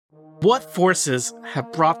What forces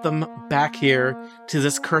have brought them back here to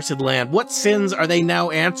this cursed land? What sins are they now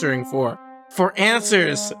answering for? For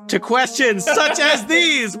answers to questions such as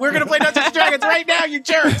these, we're going to play Dungeons & Dragons right now, you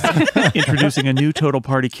jerks! Introducing a new Total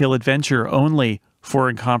Party Kill adventure only for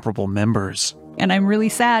Incomparable members. And I'm really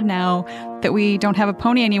sad now that we don't have a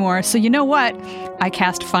pony anymore. So you know what? I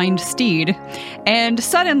cast Find Steed, and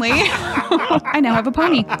suddenly I now have a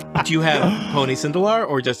pony. Do you have Pony Cindelar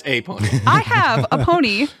or just a pony? I have a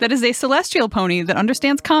pony that is a celestial pony that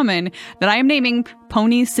understands common that I am naming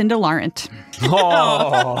Pony Cindelarant.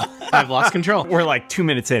 Oh, I've lost control. we're like 2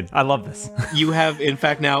 minutes in. I love this. You have, in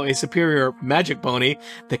fact, now a superior magic pony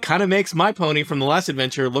that kind of makes my pony from the last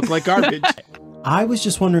adventure look like garbage. I was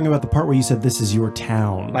just wondering about the part where you said this is your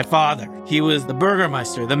town. My father, he was the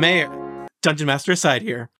Burgermeister, the mayor. Dungeon Master aside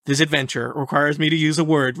here, this adventure requires me to use a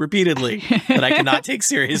word repeatedly that I cannot take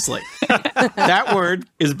seriously. That word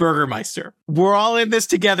is Burgermeister. We're all in this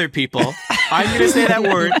together, people. I'm going to say that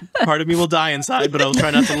word. Part of me will die inside, but I'll try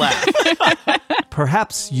not to laugh.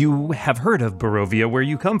 Perhaps you have heard of Barovia, where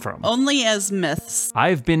you come from. Only as myths.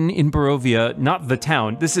 I've been in Barovia, not the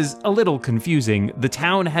town. This is a little confusing. The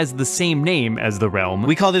town has the same name as the realm.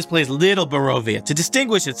 We call this place Little Barovia to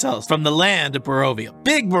distinguish itself from the land of Barovia.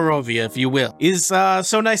 Big Barovia, if you will, is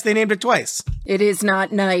so nice they named it twice. It is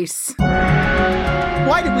not nice.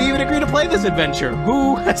 Why did we even agree to play this adventure?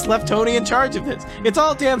 Who has left Tony in charge of this? It's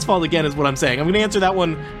all Dan's fault again, is what I'm saying. I'm going to answer that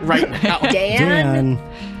one right now. Dan?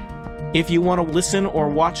 If you want to listen or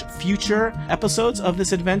watch future episodes of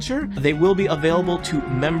this adventure, they will be available to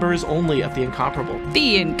members only of The Incomparable.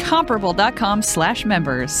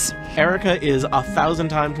 TheIncomparable.com/members. Erica is 1,000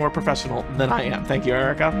 times more professional than I am. Thank you,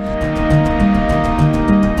 Erica.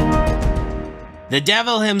 The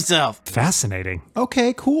devil himself. Fascinating.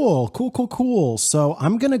 Okay, cool. So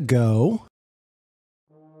I'm going to go.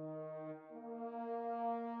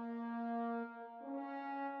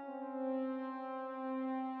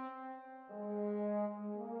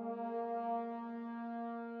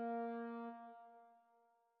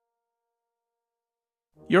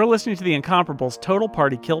 You're listening to The Incomparables Total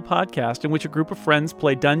Party Kill podcast, in which a group of friends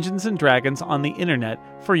play Dungeons & Dragons on the internet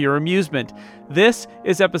for your amusement. This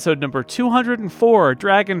is episode number 204,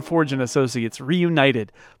 Dragonforge and Associates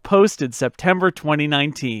Reunited, posted September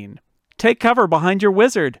 2019. Take cover behind your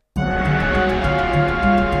wizard.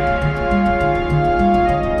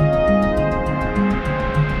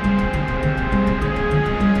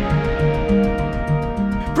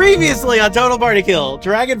 Previously on Total Party Kill,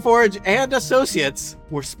 Dragonforge and Associates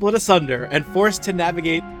were split asunder and forced to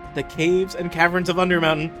navigate the caves and caverns of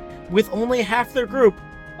Undermountain with only half their group.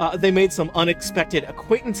 They made some unexpected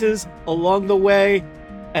acquaintances along the way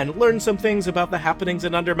and learned some things about the happenings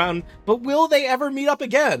in Undermountain, but will they ever meet up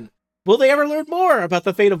again? Will they ever learn more about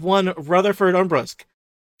the fate of one Rutherford Umbrusk?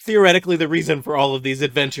 Theoretically, the reason for all of these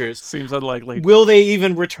adventures. Seems unlikely. Will they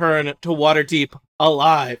even return to Waterdeep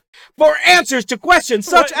alive? For answers to questions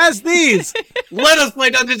such as these, let us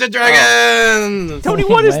play Dungeons & Dragons! Tony,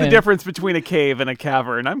 what is the difference between a cave and a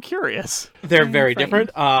cavern? I'm curious. They're very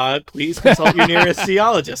different. Please consult your nearest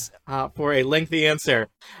geologist for a lengthy answer.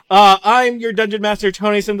 I'm your Dungeon Master,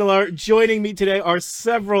 Tony Simdelar. Joining me today are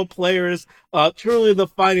several players, truly the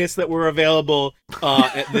finest that were available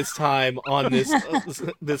at this time on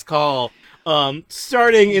this call.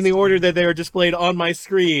 Starting in the order that they are displayed on my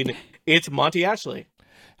screen, it's Monty Ashley.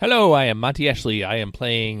 Hello, I am Monty Ashley. I am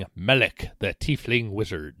playing Melek, the Tiefling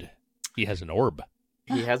Wizard. He has an orb.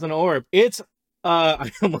 He has an orb. It's, I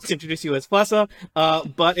almost introduced you as Flessa,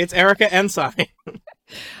 but it's Erica Ensign.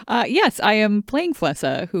 Yes, I am playing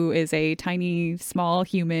Flessa, who is a tiny, small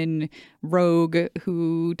human rogue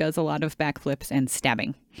who does a lot of backflips and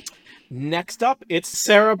stabbing. Next up, it's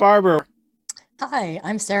Sarah Barber. Hi,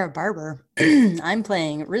 I'm Sarah Barber. I'm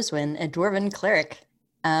playing Rizwin, a dwarven cleric.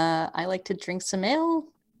 I like to drink some ale.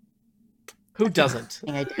 Who doesn't?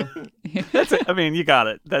 I do. That's it. I mean, you got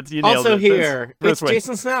it. That's you nailed also it. Here, That's it's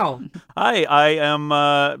Jason Snell. Hi, I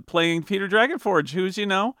am playing Peter Dragonforge, who's,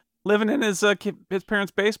 living in his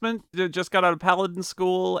parents' basement. Just got out of Paladin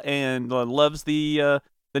school and loves the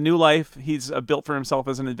new life he's built for himself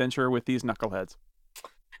as an adventurer with these knuckleheads.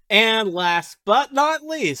 And last but not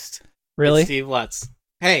least, really, it's Steve Lutz.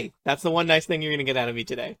 Hey, that's the one nice thing you're going to get out of me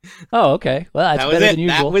today. Oh, okay. Well, that's better than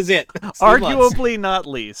usual. That was it. Arguably not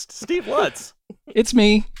least. Steve Lutz. It's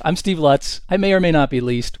me. I'm Steve Lutz. I may or may not be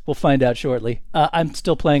least. We'll find out shortly. I'm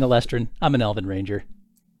still playing Alestrin. I'm an Elven Ranger.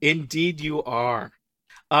 Indeed you are.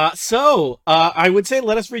 So I would say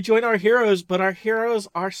let us rejoin our heroes, but our heroes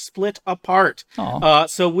are split apart.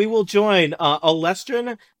 So we will join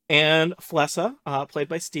Alestrin and Flessa, played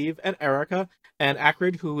by Steve and Erica, and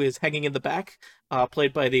Acrid, who is hanging in the back,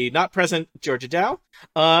 played by the not present Georgia Dow.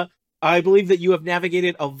 I believe that you have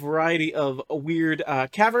navigated a variety of weird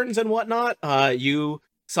caverns and whatnot. You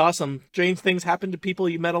saw some strange things happen to people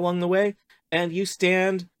you met along the way, and you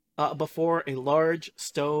stand before a large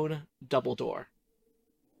stone double door.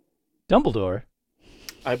 Dumbledore?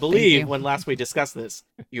 I believe when last we discussed this,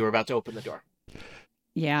 you were about to open the door.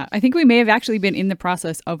 Yeah, I think we may have actually been in the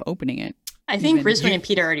process of opening it. I think Rizwin and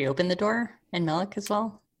Peter already opened the door, and Melik as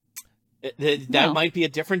well. That might be a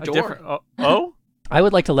different door. Oh? I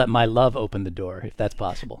would like to let my love open the door, if that's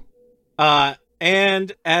possible.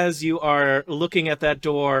 And as you are looking at that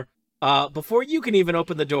door, before you can even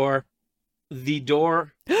open the door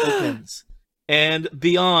opens. And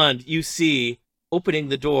beyond, you see, opening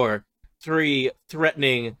the door, 3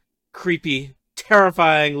 threatening, creepy,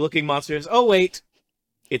 terrifying-looking monsters. Oh, wait.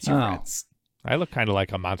 It's your friends. I look kind of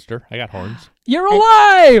like a monster. I got horns. You're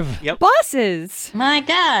alive! Yep. Bosses! My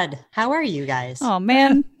God, how are you guys? Oh,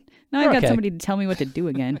 man. Now I've got Okay. somebody to tell me what to do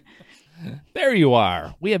again. There you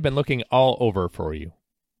are. We have been looking all over for you.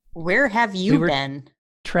 Where have you We were- been?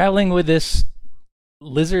 Traveling with this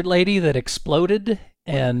lizard lady that exploded,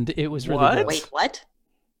 and it was really What? gross. Wait, what?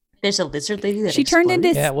 There's a lizard lady that She turned exploded?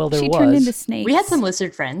 into Yeah, well, there she turned was. into snakes. We had some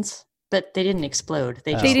lizard friends, but they didn't explode.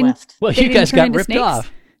 They just They didn't- left. Well, They you didn't guys turn got into ripped snakes?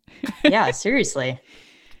 off. Yeah, seriously.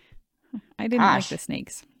 I didn't like Gosh. the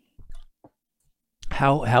snakes.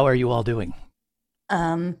 How are you all doing?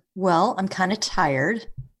 Well, I'm kind of tired.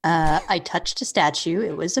 I touched a statue.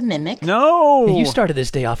 It was a mimic. No! You started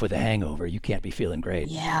this day off with a hangover. You can't be feeling great.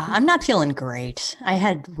 Yeah, I'm not feeling great. I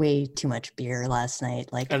had way too much beer last night.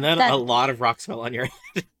 And then a lot of rocks fell on your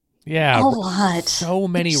head. Yeah. a lot. So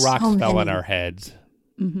many There's rocks so fell on many. our heads.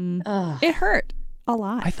 Mm-hmm. Ugh. It hurt a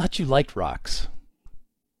lot. I thought you liked rocks.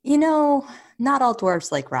 You know, not all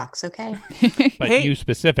dwarves like rocks. Okay. But Hey. you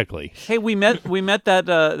specifically. Hey, we met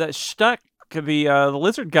that Stuck, the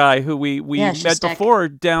lizard guy who we Yeah, met Shtuck. before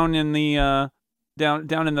down in the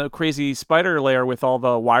down in the crazy spider lair with all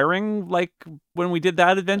the wiring, like when we did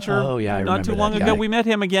that adventure. Oh, yeah, I not too remember long that ago. guy. We met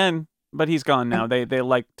him again, but he's gone now. They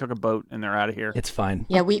like took a boat and they're out of here. It's fine.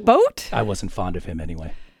 Yeah, we. Boat? I wasn't fond of him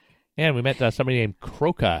anyway. And we met somebody named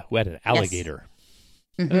Croca who had an alligator.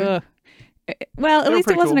 Mhm. Ugh. Well, at They were least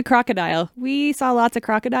it pretty wasn't cool. a crocodile. We saw lots of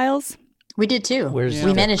crocodiles. We did too. Where's we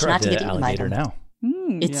the managed not to the get eaten by alligator them.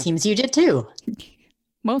 now? It seems you did too. Well,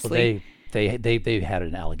 Mostly. they had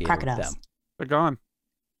an alligator with Crocodiles. them. They're gone.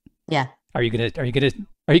 Yeah. Are you gonna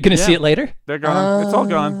see Yeah. it later? They're gone. It's all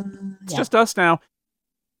gone. It's Yeah. just us now.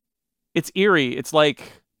 It's eerie. It's like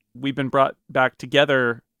we've been brought back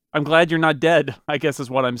together. I'm glad you're not dead, I guess is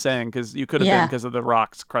what I'm saying, because you could have been Yeah. because of the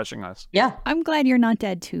rocks crushing us. Yeah. I'm glad you're not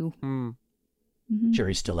dead, too. Hmm. Mhm.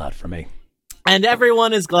 Jury's still out for me. And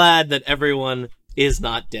everyone is glad that everyone is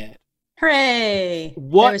not dead. Hooray! There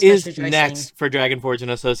What was much is rejoicing. next for Dragonforge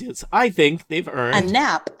and Associates? I think they've A earned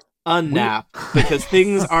nap. a nap because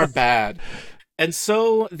things are bad. And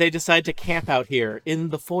so they decide to camp out here in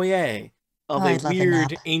the foyer of Oh, I a love a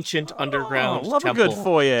weird, nap. ancient underground love temple. a good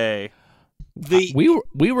foyer.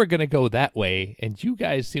 We were gonna go that way, and you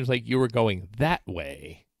guys seems like you were going that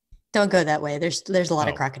way. Don't go that way. There's a lot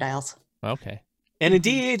of Oh. crocodiles. Okay. And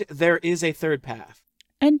indeed, there is a third path.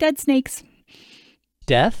 And dead snakes.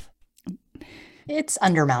 Death? It's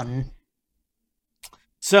Undermountain.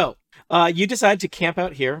 So, you decide to camp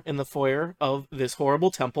out here in the foyer of this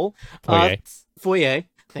horrible temple. Foyer. Foyer.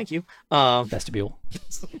 Thank you. Vestibule.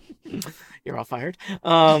 You're all fired.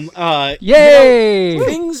 Yay!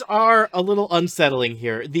 Things are a little unsettling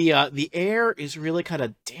here. The air is really kind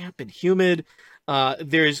of damp and humid.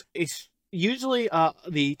 Usually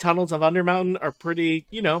the tunnels of Undermountain are pretty,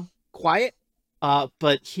 quiet.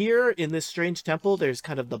 But here in this strange temple, there's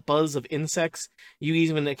kind of the buzz of insects. You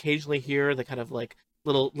even occasionally hear the kind of like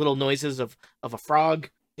little noises of a frog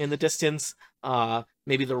in the distance.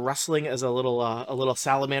 Maybe the rustling as a little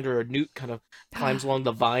salamander or newt kind of climbs along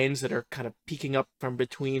the vines that are kind of peeking up from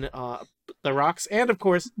between the rocks. And of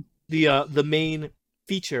course, the main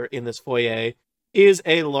feature in this foyer is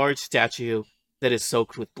a large statue that is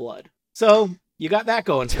soaked with blood. So you got that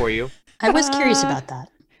going for you. I was curious Uh, about that.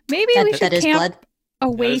 Maybe we should That is camp blood.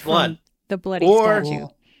 away is from blood. the bloody Or- statue.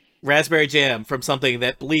 Raspberry jam from something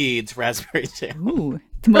that bleeds raspberry jam. Ooh,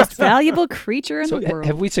 the most valuable creature in So the world.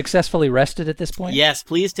 have we successfully rested at this point? Yes,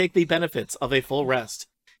 please take the benefits of a full rest.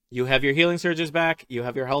 You have your healing surges back. You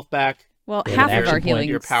have your health back. Well, We have half an of our action point. healing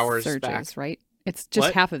Your powers surges, back. right? It's just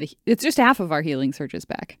What? half of the. It's just half of our healing surges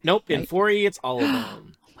back. Nope, in Right. 4E, it's all of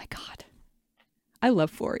them. Oh my god, I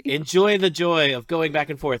love 4E. Enjoy the joy of going back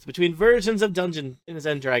and forth between versions of Dungeons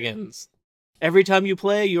and Dragons. Every time you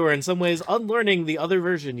play, you are in some ways unlearning the other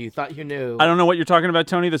version you thought you knew. I don't know what you're talking about,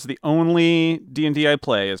 Tony. This is the only D&D I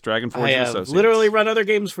play is Dragonforge I and have Associates. literally run other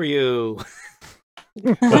games for you.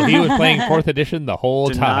 So he was playing 4th edition the whole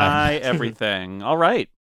Deny time. everything. All right.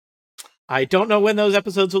 I don't know when those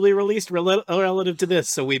episodes will be released relative to this,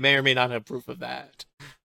 so we may or may not have proof of that.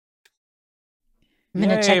 I'm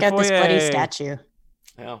gonna Yay, check out this bloody foyer. statue.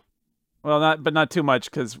 Yeah. Well, not too much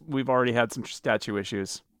because we've already had some statue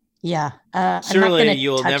issues. Yeah. I'm not Surely gonna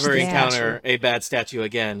you'll touch never the encounter statue. a bad statue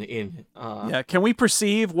again in Yeah. Can we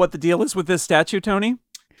perceive what the deal is with this statue, Tony?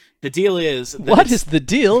 The deal is that What is the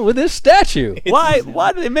deal with this statue? Why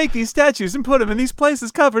do they make these statues and put them in these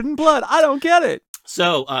places covered in blood? I don't get it.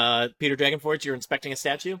 So, Peter Dragonforge, you're inspecting a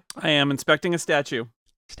statue? I am inspecting a statue.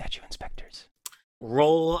 Statue inspectors.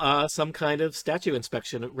 Roll some kind of statue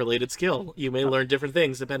inspection related skill. You may learn different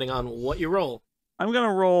things depending on what you roll. I'm going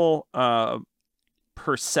to roll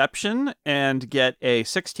perception and get a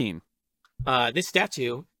 16. This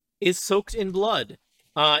statue is soaked in blood.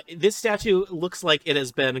 This statue looks like it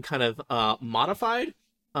has been kind of modified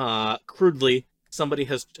crudely. Somebody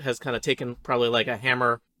has kind of taken probably like a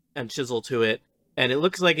hammer and chisel to it, and it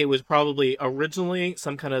looks like it was probably originally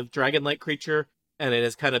some kind of dragon-like creature, and it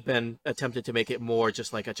has kind of been attempted to make it more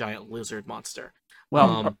just like a giant lizard monster.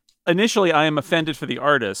 Well, initially I am offended for the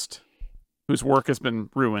artist whose work has been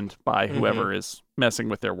ruined by whoever is messing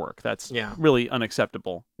with their work. That's really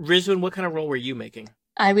unacceptable. Rizwan, what kind of roll were you making?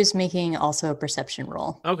 I was making also a perception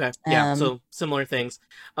roll. Okay, yeah, so similar things.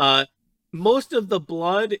 Most of the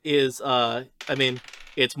blood is,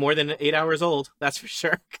 it's more than 8 hours old, that's for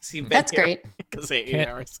sure. That's great. Because 8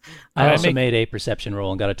 hours. I also made a perception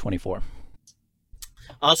roll and got a 24.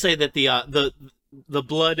 I'll say that the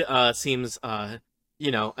blood seems,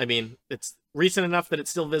 it's recent enough that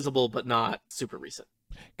it's still visible, but not super recent.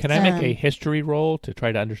 Can I make a history roll to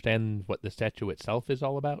try to understand what the statue itself is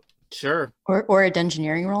all about? Sure. Or a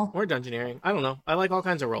dungeoneering roll? Or dungeoneering. I don't know. I like all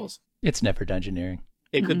kinds of rolls. It's never dungeoneering.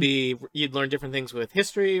 It could be you'd learn different things with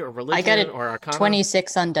history or religion I got or arcana.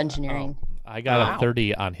 26 on dungeoneering. I got a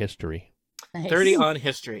 30 on history. Nice. 30 on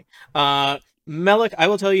history. Melik, I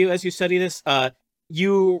will tell you as you study this,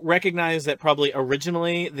 you recognize that probably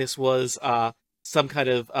originally this was some kind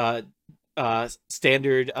of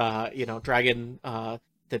standard, dragon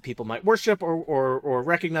that people might worship or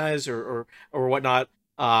recognize or whatnot.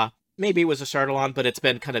 Maybe it was a Chardalon, but it's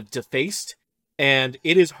been kind of defaced, and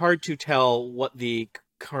it is hard to tell what the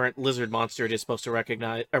current lizard monster it is supposed to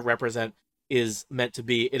represent is meant to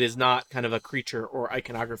be. It is not kind of a creature or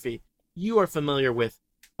iconography you are familiar with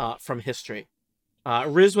from history.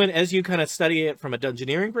 Rizwan, as you kind of study it from a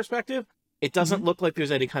dungeoneering perspective, it doesn't look like there's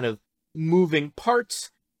any kind of moving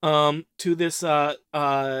parts to this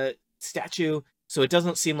statue, so it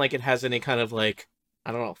doesn't seem like it has any kind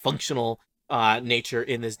of functional nature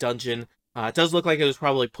in this dungeon. It does look like it was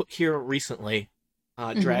probably put here recently,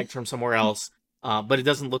 dragged from somewhere else, but it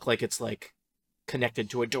doesn't look like it's connected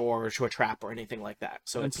to a door or to a trap or anything like that.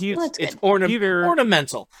 So it's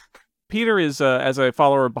ornamental. Peter is, as a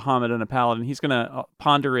follower of Bahamut and a paladin, he's going to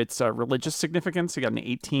ponder its religious significance. He got an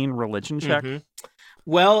 18 religion check.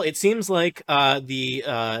 Well, it seems like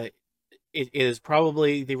it is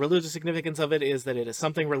probably the religious significance of it is that it is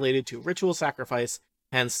something related to ritual sacrifice,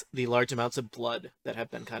 hence the large amounts of blood that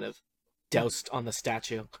have been kind of doused on the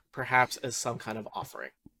statue, perhaps as some kind of offering.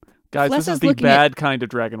 Guys, Plus this is the bad kind of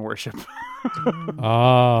dragon worship.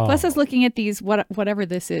 Plus us looking at these, whatever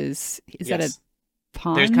this is that a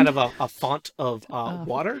pond? There's kind of a font of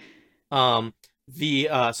water. So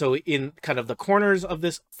in kind of the corners of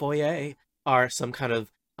this foyer are some kind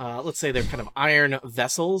of, let's say they're kind of iron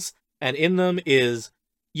vessels, and in them is,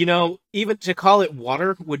 even to call it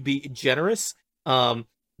water would be generous.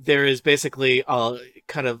 There is basically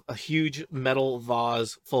kind of a huge metal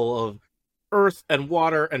vase full of earth and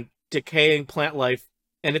water and decaying plant life,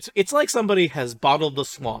 and it's like somebody has bottled the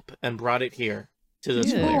swamp and brought it here to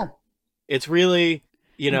this foyer. It's really,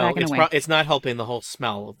 it's not helping the whole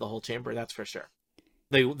smell of the whole chamber, that's for sure.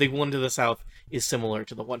 The one to the south is similar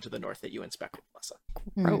to the one to the north that you inspected, Melissa.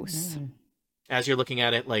 Gross. As you're looking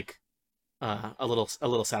at it, a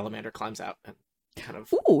little salamander climbs out and kind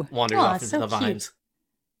of wanders off into the vines.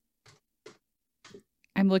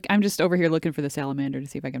 I'm just over here looking for the salamander to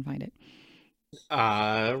see if I can find it.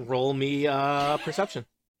 Roll me perception.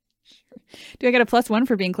 Do I get a +1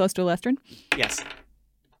 for being close to a Lestrin? Yes.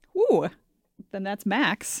 Ooh, then that's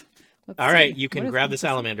max. All right, you can grab the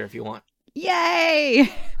salamander if you want. Yay!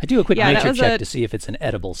 I do a quick nature check to see if it's an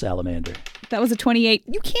edible salamander. That was a 28.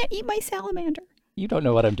 You can't eat my salamander. You don't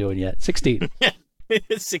know what I'm doing yet. 16.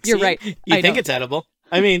 16? You're right. You think it's edible?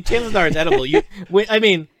 I mean, chances are it's edible.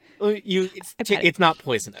 it's not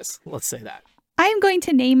poisonous. Let's say that. I'm going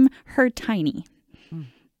to name her Tiny.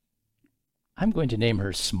 I'm going to name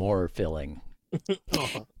her S'more Filling.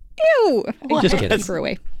 Ew! Just kidding. Keep her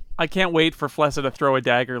away. I can't wait for Flessa to throw a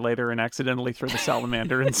dagger later and accidentally throw the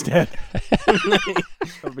salamander instead.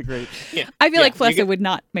 That'd be great. Yeah. I feel like Flessa would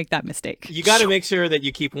not make that mistake. You got to make sure that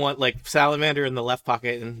you keep one like salamander in the left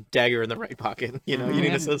pocket and dagger in the right pocket. You know, you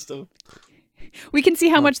need a system. We can see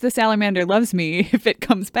how much the salamander loves me if it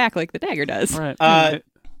comes back like the dagger does. Right.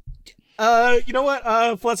 You know what,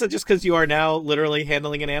 Flessa, just because you are now literally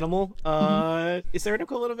handling an animal, is there an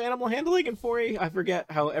equivalent of animal handling in 4E? I forget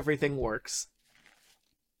how everything works.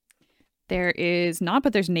 There is not,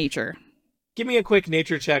 but there's nature. Give me a quick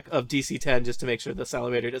nature check of DC 10 just to make sure the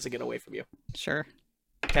salamander doesn't get away from you. Sure.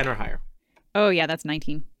 10 or higher. Oh, yeah, that's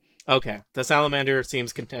 19. Okay. The salamander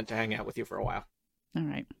seems content to hang out with you for a while. All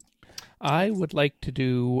right. I would like to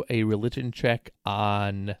do a religion check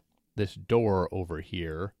on this door over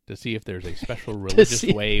here to see if there's a special religious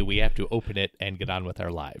way we have to open it and get on with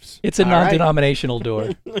our lives. It's a non-denominational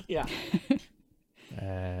door. Yeah.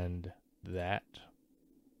 And that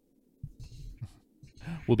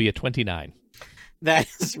will be a 29. That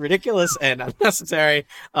is ridiculous and unnecessary.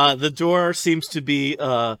 The door seems to be,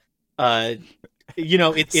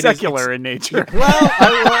 it's secular in nature. Well,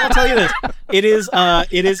 I'll tell you this. It is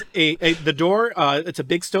the door. It's a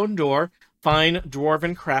big stone door. Fine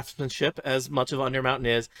dwarven craftsmanship, as much of Undermountain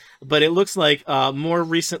is, but it looks like more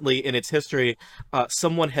recently in its history,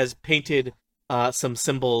 someone has painted some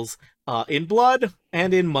symbols in blood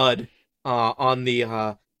and in mud on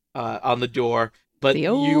the door. But the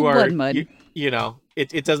old you are, blood mud.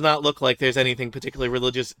 It does not look like there's anything particularly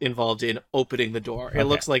religious involved in opening the door. Okay. It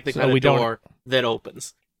looks like the kind of door that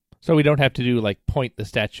opens. So we don't have to do point the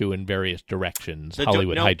statue in various directions.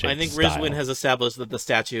 Hollywood hijinks. I think style. Rizwin has established that the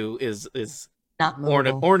statue is not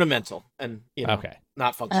ornamental and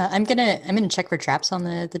not functional. I'm gonna check for traps on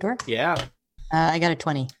the door. Yeah. I got a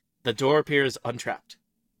 20. The door appears untrapped.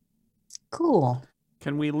 Cool.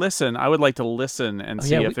 Can we listen? I would like to listen and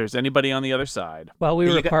see if there's anybody on the other side. While we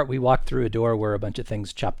were apart, we walked through a door where a bunch of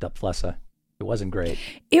things chopped up Flessa. It wasn't great.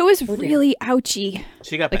 It was really ouchy.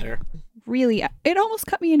 She got better. Really, it almost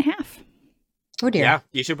cut me in half. Oh dear. Yeah,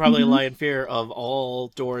 you should probably lie in fear of all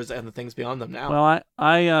doors and the things beyond them now. Well,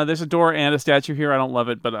 I there's a door and a statue here. I don't love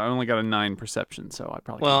it, but I only got a 9 perception, so I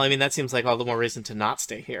probably. Well, I mean, that seems like all the more reason to not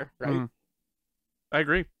stay here, right? I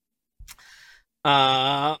agree.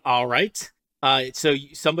 All right. So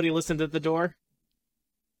somebody listened at the door?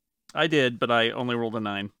 I did, but I only rolled a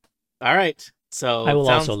 9. All right. So I will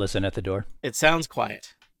also listen at the door. It sounds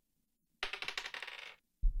quiet.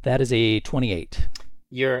 That is a 28.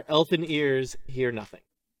 Your elfin ears hear nothing.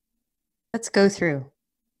 Let's go through.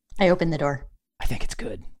 I open the door. I think it's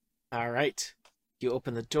good. All right. You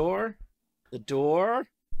open the door. The door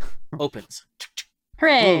opens.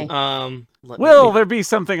 Hooray! Will there be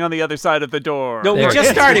something on the other side of the door? No, we just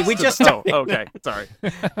started. We just started. Oh, okay. Sorry.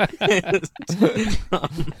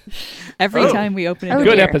 Every time we open it.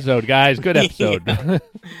 Good episode, guys. Good episode.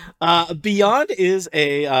 Beyond is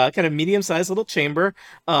a kind of medium-sized little chamber.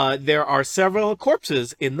 There are several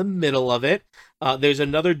corpses in the middle of it. There's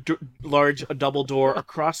another large double door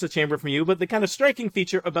across the chamber from you, but the kind of striking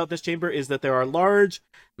feature about this chamber is that there are large,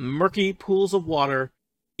 murky pools of water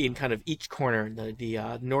in kind of each corner,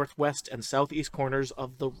 the northwest and southeast corners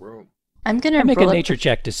of the room. I'm going to make a nature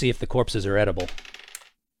check to see if the corpses are edible.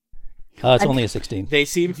 It's only a 16. They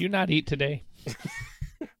seem... Do you not eat today?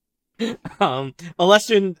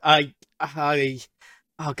 Alestrin,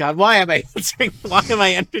 oh God, why am I answering? Why am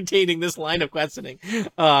I entertaining this line of questioning?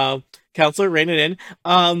 Counselor, rein it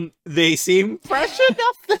in. They seem fresh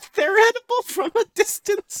enough that they're edible from a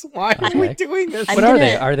distance. Why are we doing this? What are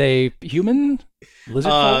they? Are they human?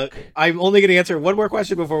 Lizard folk? I'm only going to answer one more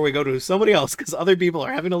question before we go to somebody else, because other people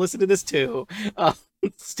are having to listen to this too.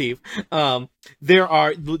 Steve, there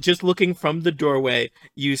are, just looking from the doorway,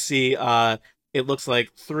 you see it looks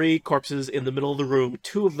like 3 corpses in the middle of the room.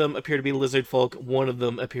 2 of them appear to be lizard folk. 1 of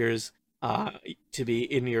them appears to be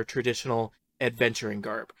in your traditional adventuring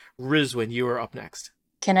garb. Rizwin, you are up next.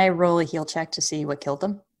 Can I roll a heal check to see what killed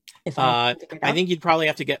them? If I think you'd probably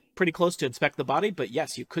have to get pretty close to inspect the body, but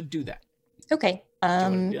yes, you could do that. Okay.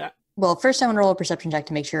 Well, first I want to roll a perception check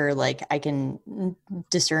to make sure, I can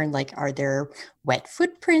discern, are there wet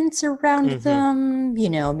footprints around them?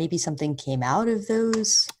 Maybe something came out of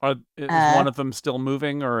those. Is one of them still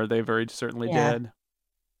moving, or are they very certainly dead?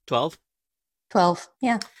 12? 12,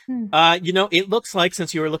 yeah. It looks like,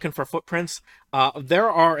 since you were looking for footprints,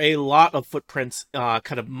 there are a lot of footprints,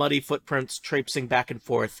 kind of muddy footprints traipsing back and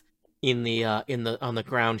forth on the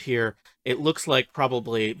ground here. It looks like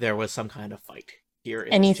probably there was some kind of fight here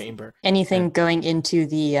in this chamber. Anything going into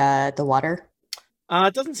the water?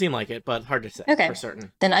 It doesn't seem like it, but hard to say for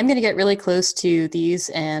certain. Then I'm going to get really close to these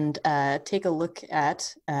and take a look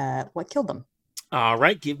at what killed them. All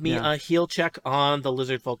right, give me a heal check on the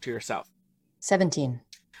lizard folk to your south. 17.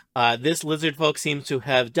 This lizard folk seems to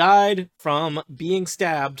have died from being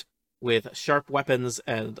stabbed with sharp weapons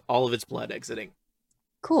and all of its blood exiting.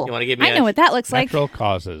 Cool. You want to give me I know what that looks like. Natural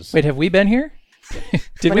causes. Wait, have we been here?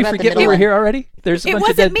 Did What we about the forget we middle were one? here already? There's a It bunch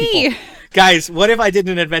of dead wasn't me. people. Guys, what if I did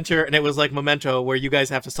an adventure and it was like Memento, where you guys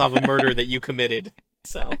have to solve a murder that you committed?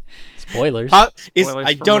 So, Spoilers. I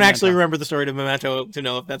Spoilers don't for actually Memento. remember the story to Memento to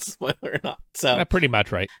know if that's a spoiler or not. So, Pretty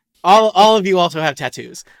much right. all of you also have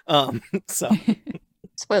tattoos. So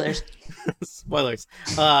Spoilers. spoilers.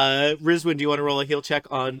 Rizwin, do you want to roll a heal check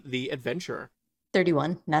on the adventurer?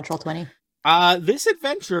 31. Natural 20. This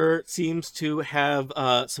adventure seems to have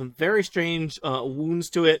some very strange wounds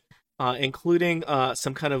to it, including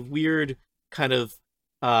some kind of weird kind of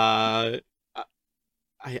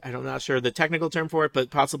I'm not sure the technical term for it,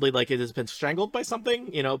 but possibly like it has been strangled by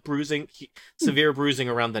something, bruising, severe bruising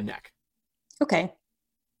around the neck. Okay.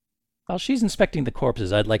 While she's inspecting the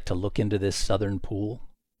corpses, I'd like to look into this southern pool.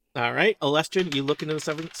 All right, Alestrin, you look into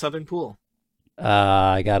the southern pool.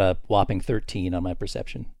 I got a whopping 13 on my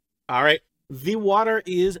perception. All right. The water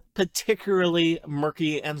is particularly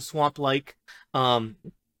murky and swamp-like.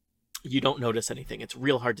 You don't notice anything. It's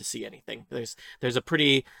real hard to see anything. There's a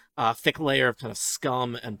pretty thick layer of kind of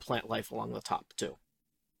scum and plant life along the top, too.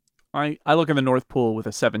 I look in the North Pool with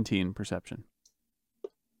a 17 perception.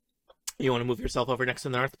 You want to move yourself over next to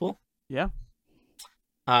the North Pool? Yeah.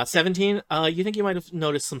 17, you think you might have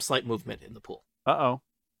noticed some slight movement in the pool. Uh-oh.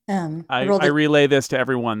 I I relay this to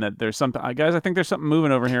everyone that there's something. Guys, I think there's something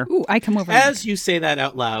moving over here. Ooh, I come over. As you say that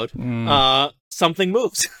out loud, something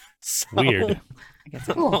moves. So, Weird.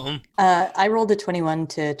 Cool. I rolled a 21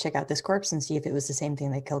 to check out this corpse and see if it was the same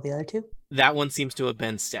thing that killed the other two. That one seems to have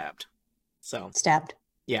been stabbed. So Stabbed.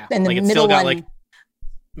 yeah, And the it's middle still got one,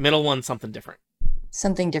 middle one something different.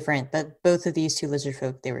 something different, but both of these two lizard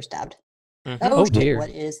folk, they were stabbed. Mhm. Oh, shit, dear. What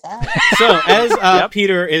is that? So as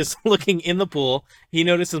Peter is looking in the pool, he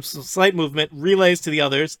notices some slight movement, relays to the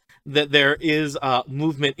others that there is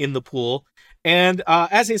movement in the pool, and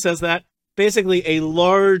as he says that, basically a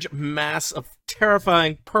large mass of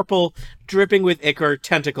terrifying purple, dripping with ichor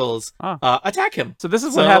tentacles attack him. So this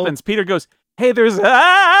is what happens. Peter goes, "Hey, there's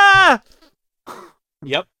Yep,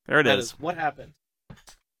 there it that is. is what happened.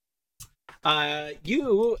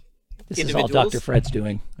 You This is all individuals Dr. Fred's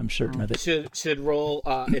doing. I'm certain of it. should roll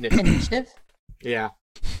initiative. Initiative? Yeah.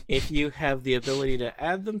 If you have the ability to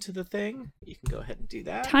add them to the thing, you can go ahead and do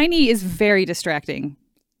that. Tiny is very distracting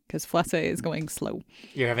because Flessa is going slow.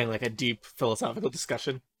 You're having like a deep philosophical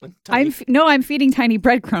discussion with Tiny. I'm feeding Tiny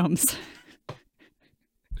breadcrumbs.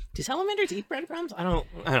 Do salamanders eat breadcrumbs? I don't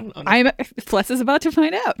know. Flessa's about to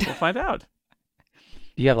find out. We'll find out."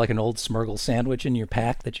 Do you have like an old Smurgle sandwich in your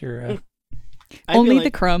pack that you're... I Only feel the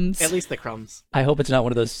like crumbs. At least the crumbs. I hope it's not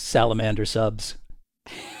one of those salamander subs.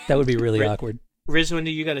 That would be really awkward.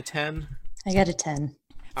 Rizwin, you got a 10? I got a 10.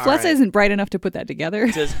 All Flessa right. isn't bright enough to put that together.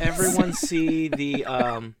 Does everyone see the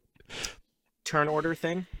turn order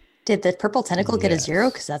thing? Did the purple tentacle get a 0?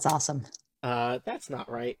 Because that's awesome. That's not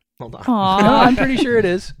right. Hold on. No, Aww. I'm pretty sure it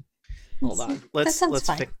is. Hold on. Let's sounds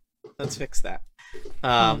fine. let's fix that.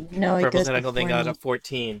 No, it Purple goes tentacle thing before got me. a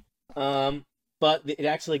 14. But it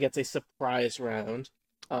actually gets a surprise round.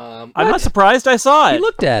 I'm not surprised I saw He it.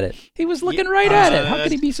 looked at it. He was looking right at it. How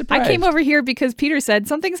could he be I surprised? came over here because Peter said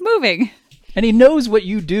something's moving. And he knows what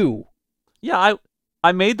you do. Yeah,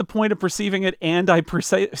 I made the point of perceiving it, and I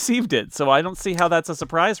perceived it, so I don't see how that's a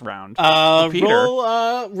surprise round. for Peter.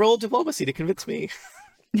 Roll diplomacy to convince me.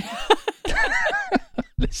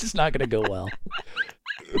 This is not going to go well.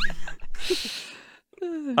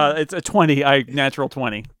 It's a 20. Natural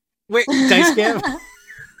 20. Wait, dice game?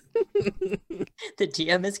 The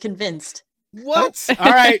GM is convinced. What?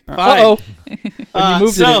 All right, fine. Uh-oh. When you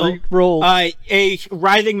moved so, it rolled. a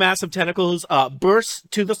writhing mass of tentacles bursts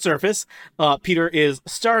to the surface. Peter is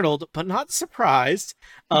startled, but not surprised.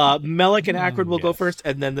 Melik and Acrid will go first,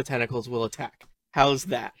 and then the tentacles will attack. How's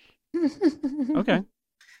that? Okay.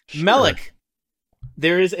 Melik,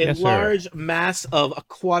 there is a Yes, sir. large mass of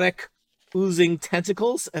aquatic oozing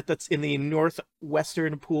tentacles that's in the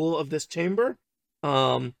northwestern pool of this chamber.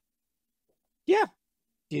 Yeah.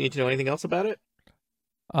 Do you need to know anything else about it?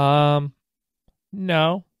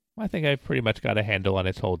 No. I think I've pretty much got a handle on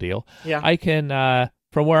its whole deal. Yeah. I can,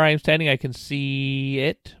 from where I'm standing, I can see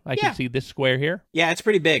it. I Yeah. can see this square here. Yeah, it's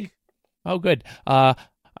pretty big. Oh, good. I'm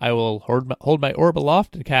I will hold my orb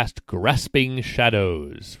aloft and cast Grasping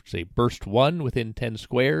Shadows. It's a burst 1 within 10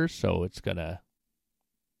 squares, so it's gonna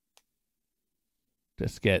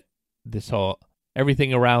just get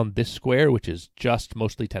everything around this square, which is just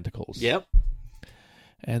mostly tentacles. Yep.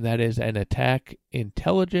 And that is an attack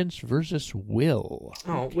intelligence versus will.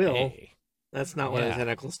 Oh, Okay. will. That's not one of the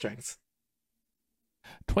tentacle strengths.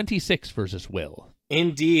 26 versus will.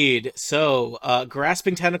 Indeed. So,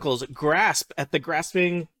 grasping tentacles grasp at the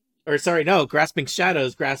grasping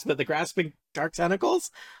shadows grasp at the grasping dark tentacles.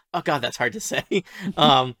 Oh god, that's hard to say.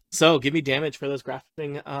 So give me damage for those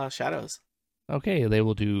grasping shadows. Okay, they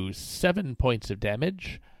will do 7 points of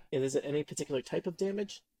damage. Is it any particular type of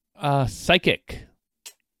damage? Psychic.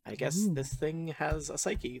 I guess this thing has a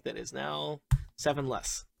psyche that is now 7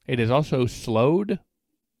 less. It is also slowed.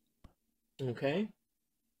 Okay.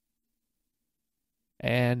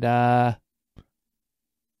 And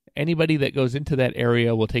anybody that goes into that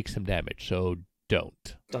area will take some damage, so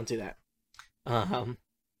don't. Don't do that.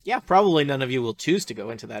 Yeah, probably none of you will choose to go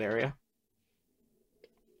into that area.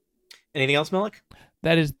 Anything else, Milik?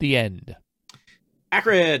 That is the end.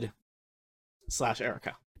 Acrid /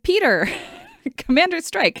 Erica. Peter, Commander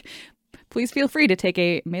Strike. Please feel free to take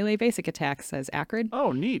a melee basic attack, says Acrid.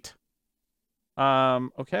 Oh, neat.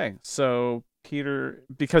 Okay, so Peter,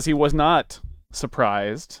 because he was not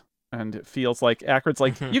surprised, and it feels like Acrid's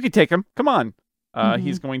like, you can take him. Come on.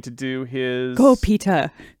 He's going to do his... Go,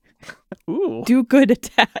 Peter. Ooh. Do good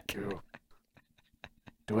attack.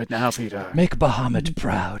 Do it now, Peter. Make Bahamut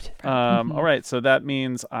proud. All right, so that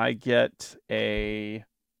means I get a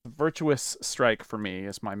virtuous strike for me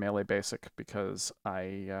as my melee basic because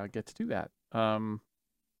I get to do that.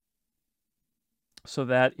 So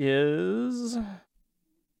that is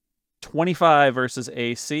 25 versus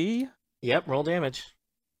AC. Yep, roll damage.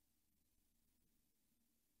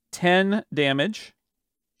 10 damage.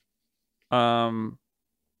 10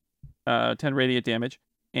 radiant damage.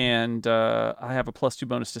 And I have a +2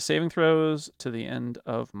 bonus to saving throws to the end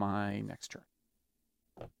of my next turn.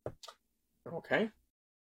 Okay.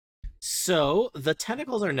 So, the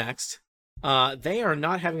tentacles are next. They are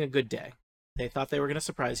not having a good day. They thought they were going to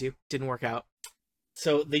surprise you. Didn't work out.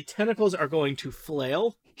 So, the tentacles are going to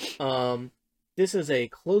flail. This is a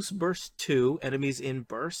close burst 2, enemies in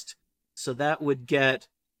burst. So that would get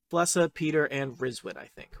Flessa, Peter, and Rizwin, I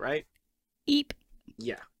think, right? Eep.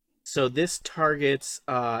 Yeah. So this targets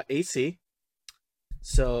AC.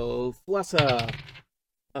 So Flessa,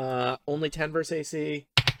 only 10 versus AC.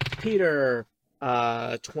 Peter,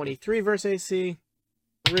 23 versus AC.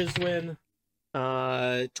 Rizwin,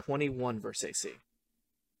 21 versus AC.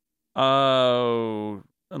 Oh,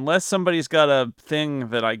 unless somebody's got a thing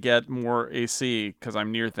that I get more AC because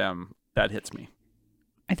I'm near them, that hits me.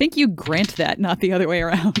 I think you grant that, not the other way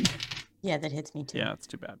around. Yeah, that hits me too. Yeah, it's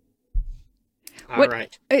too bad. All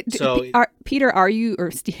right. So, Peter, are you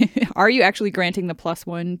actually granting the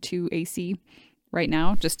 +1 to AC right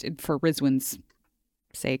now, just for Rizwin's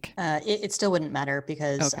sake? It still wouldn't matter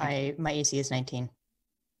because my AC is 19,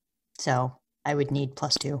 so I would need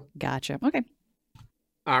 +2. Gotcha. Okay.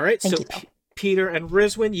 All right. Thank so you, though. Peter and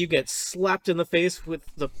Rizwin, you get slapped in the face with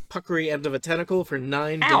the puckery end of a tentacle for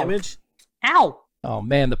 9 damage. Ow! Oh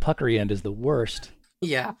man, the puckery end is the worst.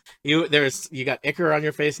 Yeah. You got ichor on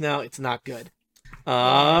your face now. It's not good.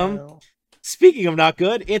 Speaking of not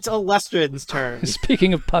good, it's Alestrin's turn.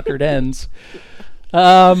 Speaking of puckered ends,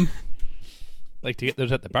 Like to get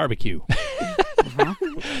those at the barbecue.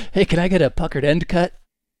 Hey, can I get a puckered end cut?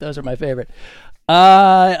 Those are my favorite.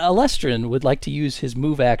 Alestrin would like to use his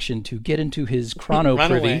move action to get into his chrono Run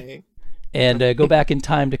privy away. and go back in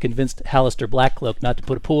time to convince Hallister Blackcloak not to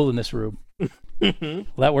put a pool in this room. Will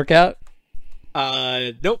that work out?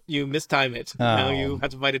 Nope, you mistime it. Oh. Now you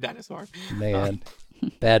have to fight a dinosaur. Man,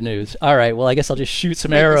 bad news. All right, well, I guess I'll just shoot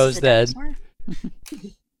some Wait, this arrows is a then. dinosaur?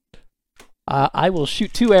 I will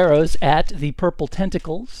shoot 2 arrows at the purple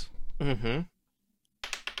tentacles. Mm-hmm.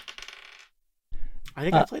 I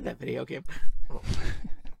think I played that video game.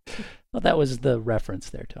 Well, that was the reference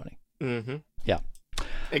there, Tony. Mm-hmm. Yeah.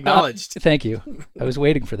 Acknowledged. Thank you. I was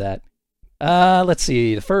waiting for that. Let's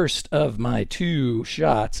see. The first of my 2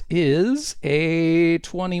 shots is a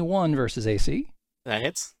 21 versus AC. That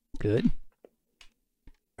hits. Good.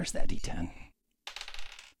 Where's that D10?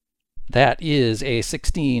 That is a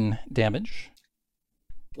 16 damage.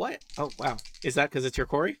 What? Oh, wow. Is that because it's your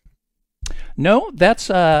Corey? No, that's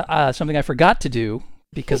something I forgot to do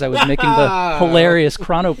because I was making the hilarious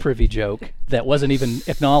chrono privy joke that wasn't even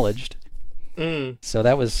acknowledged. So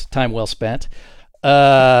that was time well spent.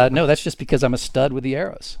 No, that's just because I'm a stud with the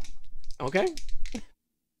arrows. Okay.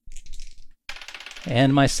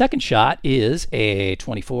 And my second shot is a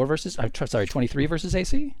 23 versus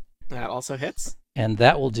AC. That also hits. And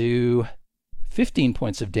that will do 15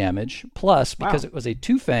 points of damage. Plus, because it was a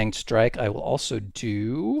two-fanged strike, I will also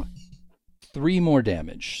do 3 more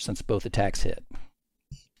damage since both attacks hit.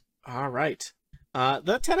 All right.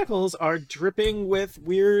 The tentacles are dripping with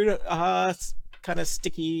weird, kind of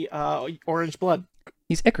sticky orange blood.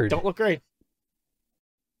 He's ickered. Don't look great.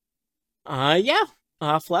 Yeah.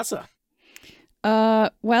 Flessa.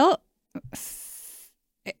 Well,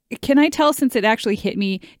 can I tell, since it actually hit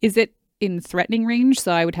me, is it in threatening range,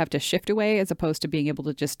 so I would have to shift away as opposed to being able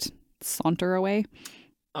to just saunter away?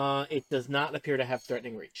 It does not appear to have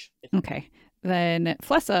threatening reach. Okay. Then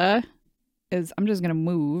Flessa is, I'm just going to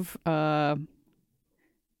move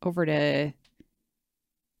over to...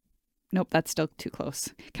 Nope, that's still too close.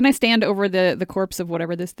 Can I stand over the corpse of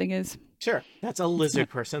whatever this thing is? Sure. That's a lizard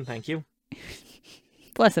person, thank you.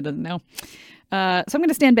 Flessa doesn't know. So I'm going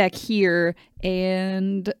to stand back here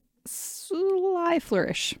and sly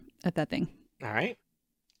flourish at that thing. All right.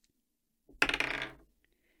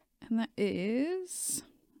 And that is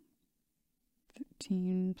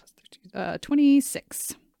 13 plus 13,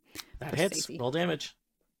 26. That hits. Safety. Roll damage.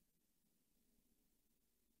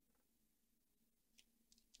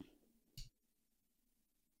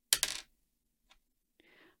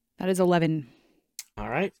 That is 11. All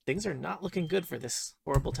right. Things are not looking good for this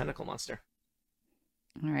horrible tentacle monster.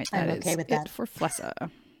 All right. I'm That okay is with it that. for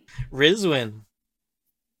Flessa. Rizwin.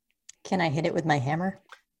 Can I hit it with my hammer? 'Cause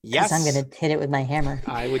Yes. I'm going to hit it with my hammer.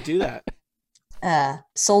 I would do that.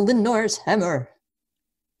 Solinor's hammer.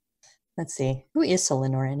 Let's see. Who is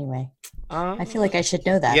Solinor anyway? I feel like I should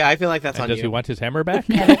know that. Yeah, I feel like that's And on does you. he want his hammer back?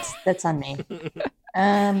 Yeah, that's on me.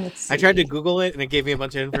 Let's see. I tried to Google it, and it gave me a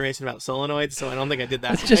bunch of information about solenoids, so I don't think I did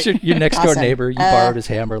that. It's just your next door Awesome. neighbor. You borrowed his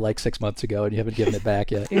hammer like 6 months ago, and you haven't given it back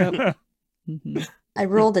yet. Yep. I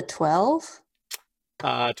rolled a 12.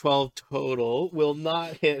 12 total will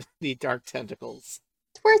not hit the dark tentacles.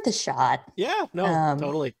 It's worth a shot. Yeah, no,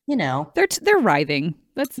 totally. You know. They're writhing.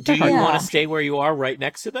 That's Do you hard. Yeah. want to stay where you are right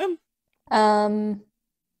next to them?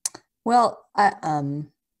 Well,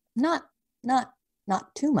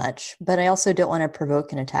 not too much, but I also don't want to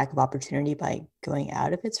provoke an attack of opportunity by going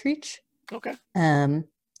out of its reach. Okay.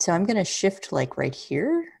 So I'm gonna shift like right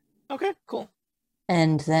here, Okay, cool.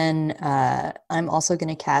 and then I'm also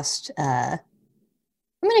gonna cast. I'm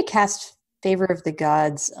gonna cast Favor of the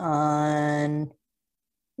Gods on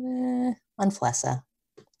Flessa.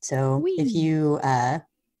 So Whee!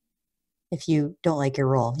 if you don't like your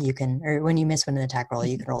roll, you can, or when you miss an attack roll,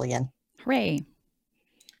 you can roll again. Hooray.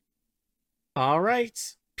 All right.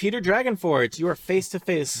 Peter Dragonforge, you are face to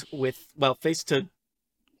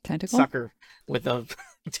Tentacle? sucker with a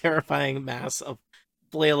terrifying mass of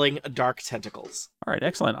flailing dark tentacles. All right,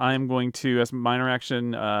 excellent. I'm going to, as a minor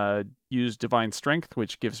action, use Divine Strength,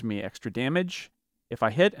 which gives me extra damage if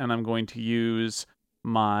I hit, and I'm going to use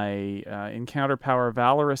my Encounter Power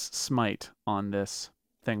Valorous Smite on this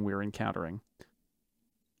thing we're encountering.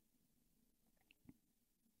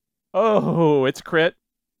 Oh, it's a crit.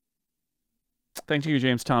 Thank you,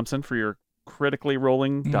 James Thompson, for your critically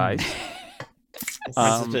rolling dice.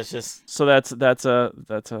 Suspicious. So that's a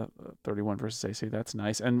 31 versus AC. That's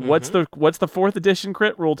nice. And what's the 4th edition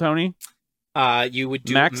crit rule, Tony? You would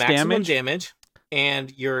do Max maximum damage? damage,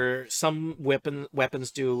 and some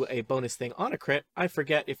weapons do a bonus thing on a crit. I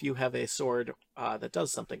forget if you have a sword that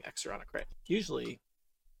does something extra on a crit. Usually,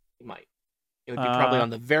 you might. It would be probably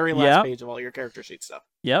on the very last page of all your character sheet stuff.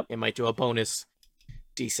 Yep. It might do a bonus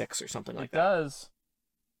D6 or something like It that. does.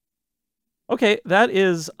 Okay, that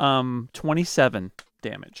is 27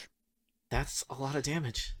 damage. That's a lot of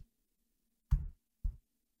damage.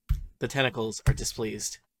 The tentacles are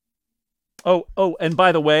displeased. Oh, and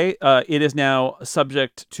by the way, it is now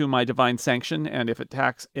subject to my divine sanction, and if it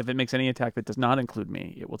makes any attack that does not include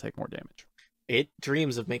me, it will take more damage. It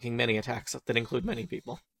dreams of making many attacks that include many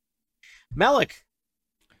people. Malik.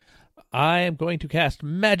 I am going to cast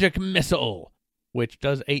Magic Missile, which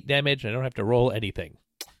does 8 damage. I don't have to roll anything.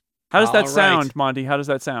 How does that All sound, right. Monty? How does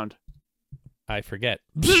that sound? I forget.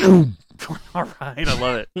 All right, I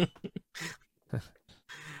love it.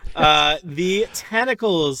 The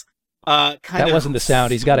tentacles kind That of wasn't the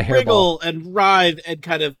sound. He's got a hairball. wriggle and writhe and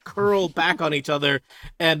kind of curl back on each other,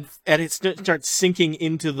 and it starts sinking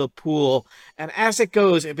into the pool. And as it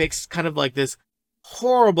goes, it makes kind of like this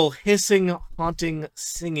horrible hissing, haunting,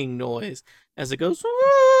 singing noise as it goes.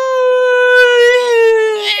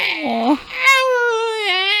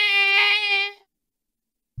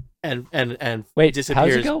 And Wait, disappears how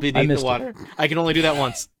does it go? I beneath missed the it. water. I can only do that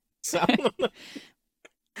once. So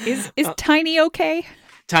Is Tiny okay?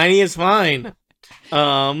 Tiny is fine.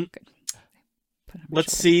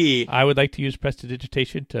 Let's see. I would like to use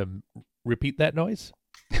prestidigitation to repeat that noise.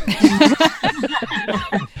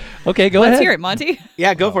 Okay, go Let's ahead. hear it, Monty.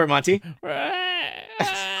 Yeah, go for it, Monty.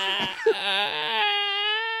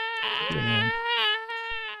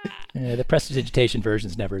 The prestidigitation version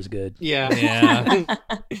is never as good. Yeah.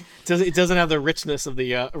 It doesn't have the richness of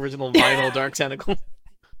the original vinyl Dark Tentacle.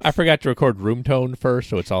 I forgot to record room tone first,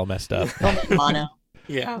 so it's all messed up. Mono.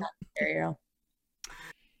 Yeah. Stereo.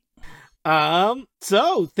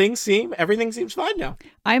 So everything seems fine now.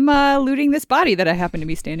 I'm looting this body that I happen to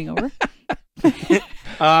be standing over.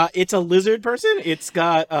 It's a lizard person. It's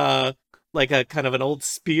got like a kind of an old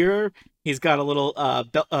spear. He's got a little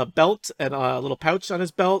belt and a little pouch on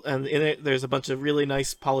his belt, and in it there's a bunch of really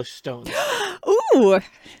nice polished stones. Ooh,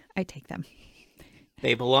 I take them.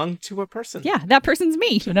 They belong to a person. Yeah, that person's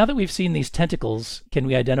me. So now that we've seen these tentacles, can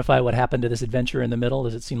we identify what happened to this adventurer in the middle?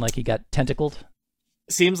 Does it seem like he got tentacled?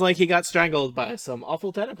 Seems like he got strangled by some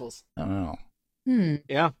awful tentacles. Oh.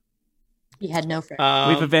 Yeah. He had no friend.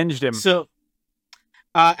 We've avenged him. So,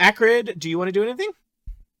 Acrid, do you want to do anything?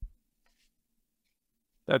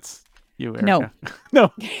 That's you, No. Erica.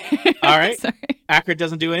 No. All right. Sorry. Acrid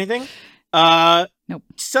doesn't do anything. Nope.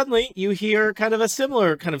 Suddenly, you hear kind of a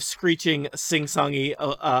similar kind of screeching, sing-songy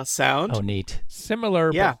sound. Oh, neat.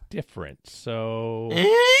 Similar, Yeah. but different. So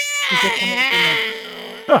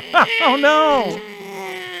Oh no!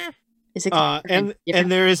 Is it and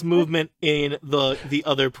there is movement in the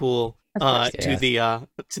other pool Of course. to the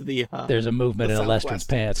There's a movement the in Alestrin's southwest.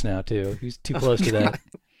 pants now, too. He's too close to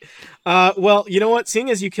that. Well, you know what? Seeing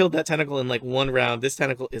as you killed that tentacle in like one round, this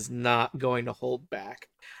tentacle is not going to hold back.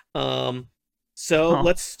 So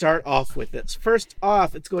let's start off with this. First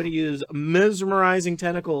off, it's going to use mesmerizing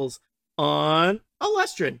tentacles on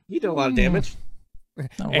Alestrin. You did a lot of damage. I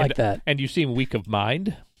don't like that. And you seem weak of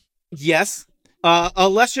mind. Yes.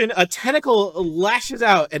 Alestrin, a tentacle lashes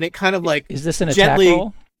out, and it kind of like Is this an attack gently.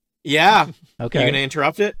 roll? Yeah. Okay. You're going to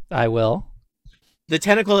interrupt it? I will. The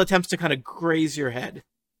tentacle attempts to kind of graze your head.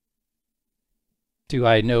 Do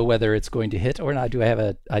I know whether it's going to hit or not? Do I have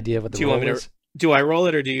an idea of what the Do you roll want me to- is? Do I roll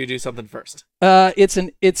it, or do you do something first? I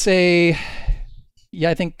think, let's see.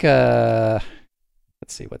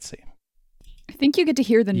 I think you get to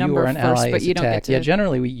hear the You number or an first, ally but is you don't attacked. get to. Yeah,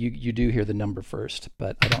 generally you do hear the number first,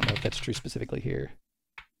 but I don't know if that's true specifically here.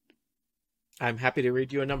 I'm happy to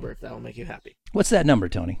read you a number if that will make you happy. What's that number,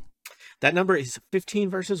 Tony? That number is 15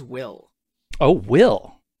 versus Will. Oh,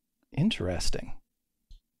 will. Interesting.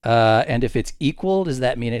 And if it's equal, does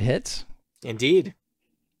that mean it hits? Indeed.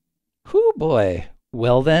 Whew, boy.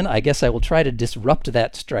 Well then, I guess I will try to disrupt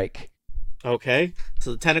that strike. Okay.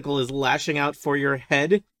 So the tentacle is lashing out for your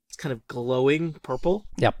head. It's kind of glowing purple.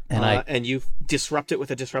 Yep. And and you disrupt it with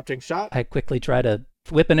a disrupting shot. I quickly try to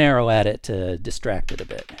whip an arrow at it to distract it a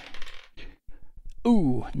bit.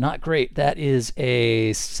 Ooh, not great. That is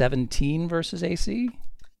a 17 versus AC.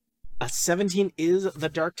 A 17 is the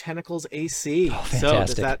Dark Tentacle's AC. Oh, so does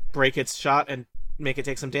fantastic. that break its shot and make it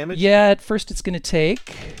take some damage? Yeah, at first it's going to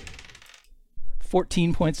take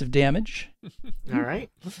 14 points of damage. All right.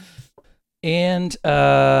 And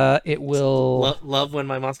it will... Love when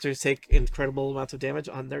my monsters take incredible amounts of damage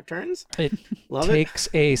on their turns. It Love takes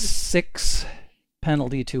a 6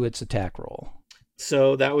 penalty to its attack roll.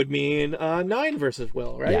 So that would mean 9 versus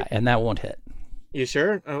Will, right? Yeah, and that won't hit. You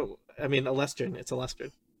sure? Oh, I mean, Alestrin. It's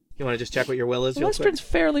Alestrin. You want to just check what your will is real quick? Alestrin's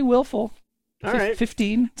fairly willful. All right.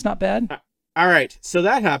 15. It's not bad. All right. So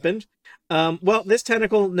that happened. Well, this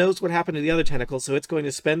tentacle knows what happened to the other tentacle, so it's going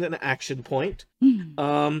to spend an action point.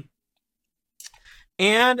 And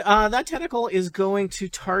that tentacle is going to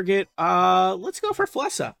target... let's go for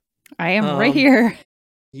Flessa. I am right here.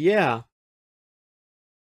 Yeah.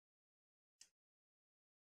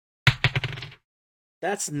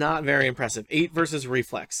 That's not very impressive. 8 versus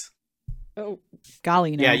reflex. Oh,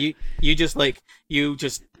 golly, no. Yeah, you just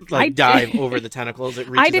dive over the tentacles. It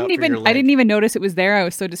reaches I didn't even notice it was there. I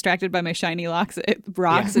was so distracted by my shiny rocks,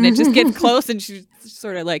 and it just gets close, and she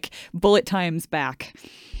sort of like bullet times back.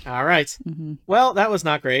 All right. Mm-hmm. Well, that was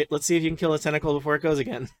not great. Let's see if you can kill a tentacle before it goes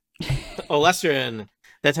again. Lestrin,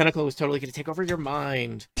 that tentacle was totally going to take over your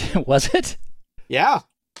mind. Was it? Yeah.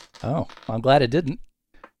 Oh, I'm glad it didn't.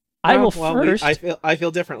 I will first. I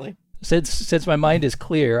feel differently. Since my mind is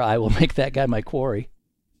clear, I will make that guy my quarry.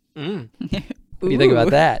 Mm. What do you think about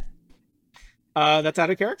that? That's out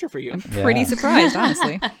of character for you. I'm pretty surprised,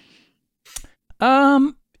 honestly.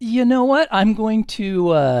 You know what? I'm going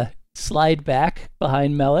to slide back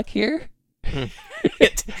behind Melik here.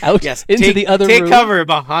 Out into the other room. Take cover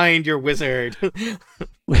behind your wizard.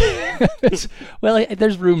 Well,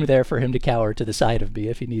 there's room there for him to cower to the side of me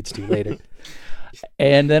if he needs to later.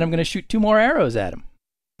 And then I'm going to shoot 2 more arrows at him.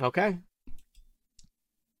 Okay.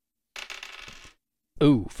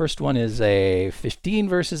 Ooh, first one is a 15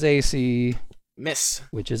 versus AC. Miss.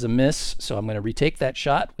 Which is a miss, so I'm going to retake that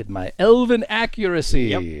shot with my elven accuracy.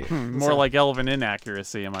 Yep. More like elven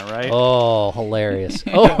inaccuracy, am I right? Oh, hilarious.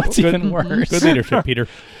 Oh, it's even worse. Good leadership, Peter.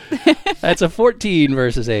 That's a 14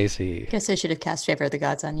 versus AC. Guess I should have cast Favor of the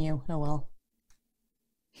Gods on you. Oh well.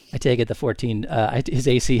 I take it the 14, his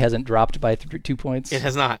AC hasn't dropped by 2 points? It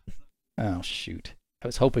has not. Oh, shoot. I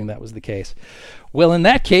was hoping that was the case. Well, in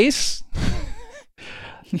that case...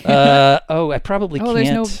 I probably can't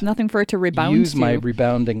there's nothing for it to rebound use to. my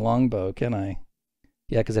rebounding longbow, can I?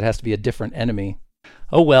 Yeah, because it has to be a different enemy.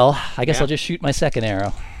 Oh, well, I guess I'll just shoot my second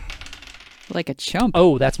arrow. Like a chump.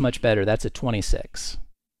 Oh, that's much better. That's a 26.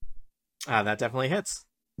 That definitely hits.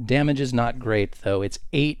 Damage is not great, though. It's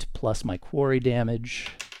 8 plus my quarry damage,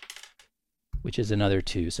 which is another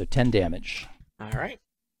 2, so 10 damage. All right.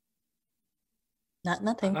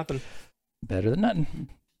 Nothing. Nothing. Better than nothing.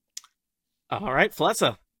 All right,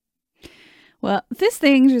 Flessa. Well, this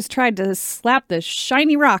thing just tried to slap the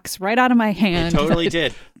shiny rocks right out of my hand. It totally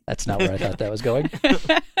did. That's not where I thought that was going.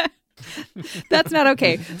 That's not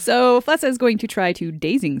okay. So Flessa is going to try to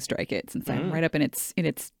dazing strike it since I'm right up in its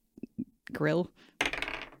grill.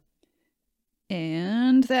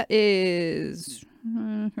 And that is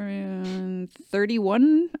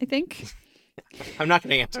 31, I think. I'm not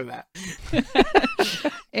going to answer that.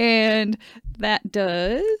 And that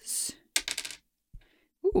does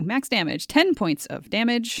max damage, 10 points of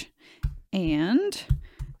damage. And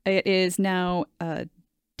it is now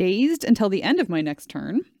dazed until the end of my next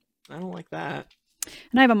turn. I don't like that.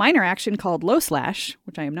 And I have a minor action called Low Slash,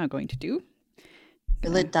 which I am not going to do.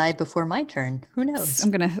 Will it die before my turn? Who knows?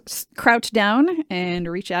 I'm going to crouch down and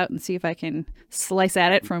reach out and see if I can slice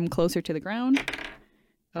at it from closer to the ground.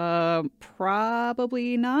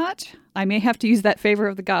 Probably not. I may have to use that Favor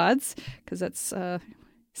of the Gods, because that's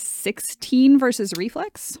 16 versus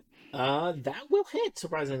reflex. That will hit,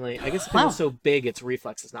 surprisingly. I guess because it's so big, its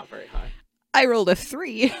reflex is not very high. I rolled a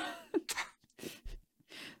 3.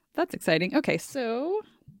 That's exciting. Okay, so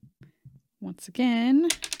once again,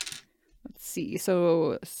 let's see.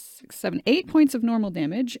 So 6, 7, 8 points of normal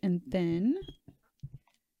damage, and then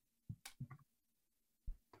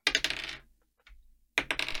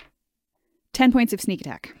 10 points of sneak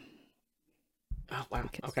attack. Oh, wow.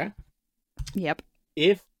 Okay. Yep.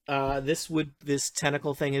 If this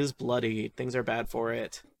tentacle thing is bloody, things are bad for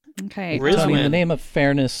it. Okay. Tony, in the name of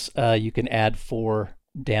fairness, you can add 4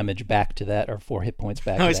 damage back to that, or 4 hit points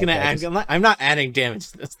back. I was going to add. I'm not adding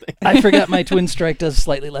damage to this thing. I forgot my twin strike does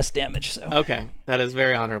slightly less damage. So okay, that is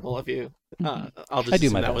very honorable of you. I'll just I do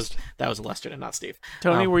assume my that best. was Lester and not Steve.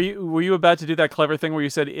 Tony, were you about to do that clever thing where you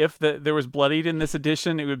said if there was bloodied in this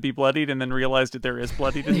edition, it would be bloodied, and then realized that there is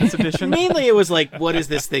bloodied in this edition? Mainly, it was like, what does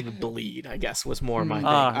this thing bleed? I guess was more my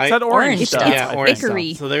thing. It's that orange stuff. Yeah, orange Ichory.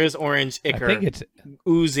 stuff. So there is orange ichor. I think it's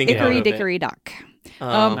oozing out Hickory of dickory it. dock.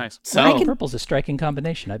 Nice. So purple's a striking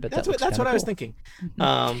combination. I bet that's that what I was cool. thinking.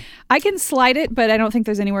 I can slide it, but I don't think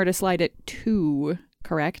there's anywhere to slide it to.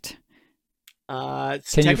 Correct. Can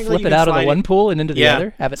you flip it out of the one pool and into the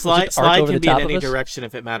other? Have it slide just arc over can the be top in any of us? direction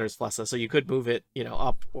if it matters, Flessa. So you could move it,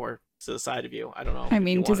 up or to the side of you. I don't know. I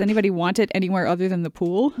mean, does anybody want it anywhere other than the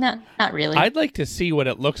pool? Not really. I'd like to see what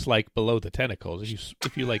it looks like below the tentacles.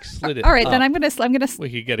 If you like slid it. All right, up, then I'm gonna we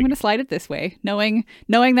could get I'm gonna slide it this way, knowing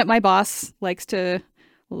that my boss likes to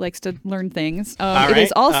learn things. All right. It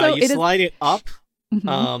is also you slide it up.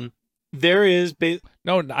 Mhm. There is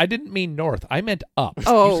No, I didn't mean north. I meant up.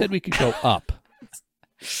 Oh. You said we could go up.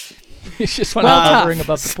 It's just when Well, I'm tough. hovering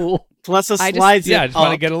above the pool. Flessa I just- slides it Yeah, I just want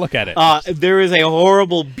to up. get a look at it. There is a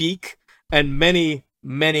horrible beak and many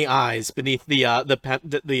eyes beneath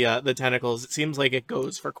the tentacles. It seems like it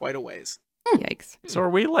goes for quite a ways. Yikes! So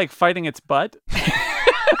are we like fighting its butt?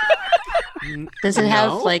 Does it have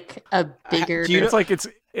No? like a bigger? Do you know- It's like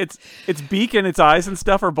its beak and its eyes and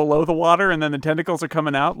stuff are below the water, and then the tentacles are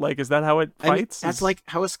coming out. Like, is that how it I mean, fights? that's like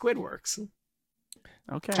how a squid works.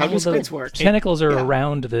 Okay. How do Well, squids the work? Tentacles are Yeah.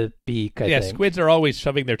 around the beak, I think. Squids are always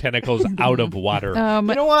shoving their tentacles out of water. You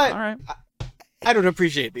know what? All right. I don't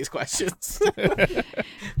appreciate these questions. If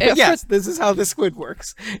But yes, this is how the squid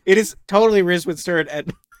works. It is totally Riz with Sturt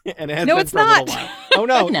and it has No, been it's for a little not. while. Oh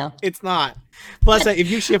no, No. it's not. Plus, if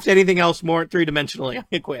you shift anything else more 3-dimensionally,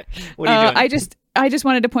 I quit. What are you doing? I just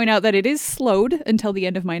wanted to point out that it is slowed until the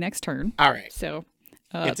end of my next turn. All right. So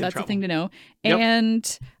It's in that's a trouble. thing to know. Yep.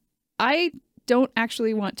 And I don't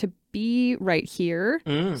actually want to be right here.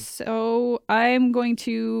 So I'm going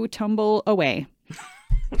to tumble away.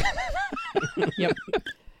 Yep.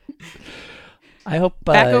 I hope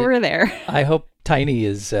Back over there. I hope Tiny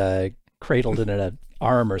is cradled in an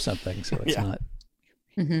arm or something, so it's not.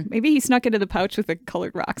 Mm-hmm. Maybe he snuck into the pouch with the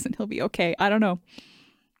colored rocks, and he'll be okay. I don't know.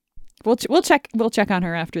 We'll check on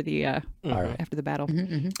her after the after the battle.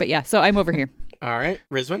 Mm-hmm, mm-hmm. But yeah, so I'm over here. All right,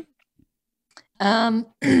 Rizwin.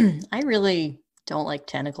 I really don't like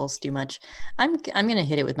tentacles too much. I'm gonna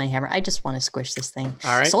hit it with my hammer. I just want to squish this thing.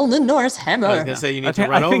 All right. Solnar's hammer. I was gonna say you need to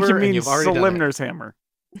run I think over, you mean and you've already done it. Solimner's hammer.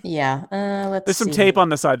 Yeah. Let's There's some see. tape on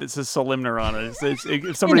the side that says Solimner on it.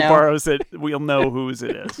 If somebody borrows it, we'll know whose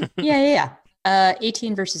it is. Yeah.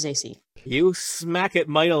 18 versus AC. You smack it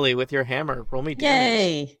mightily with your hammer. Roll me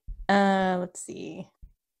damage. Yay. Let's see.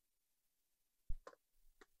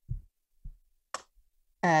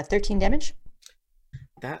 13 damage.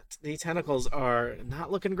 The tentacles are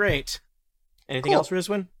not looking great. Anything Cool. else,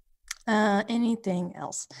 Rizwin? Anything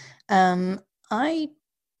else? I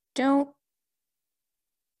don't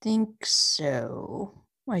think so.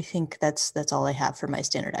 I think that's all I have for my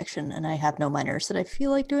standard action, and I have no minors that I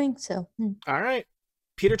feel like doing. So, All right,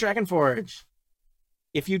 Peter Dragonforge.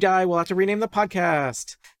 If you die, we'll have to rename the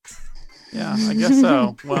podcast. Yeah, I guess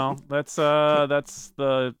so. Well, that's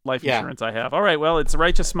the life insurance I have. All right, well, it's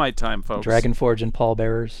Righteous Smite time, folks. Dragonforge and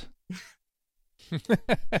pallbearers.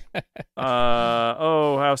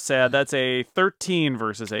 How sad. That's a 13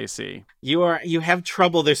 versus AC. You have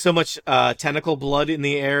trouble. There's so much tentacle blood in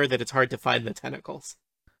the air that it's hard to find the tentacles.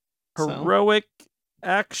 Heroic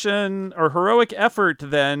action or heroic effort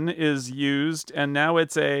then is used, and now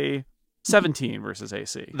it's a 17 versus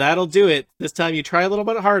AC. That'll do it. This time you try a little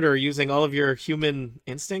bit harder using all of your human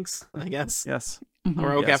instincts, I guess. Yes.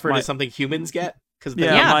 Heroic effort is something humans get because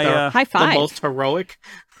high five. The most heroic.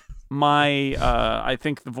 I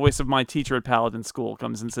think the voice of my teacher at Paladin School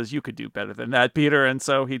comes and says, "You could do better than that, Peter," and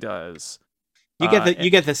so he does. You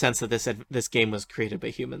get the sense that this game was created by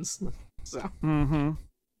humans. So. Mm-hmm.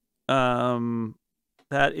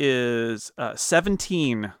 That is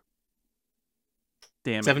 17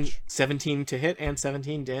 damage. 17 to hit and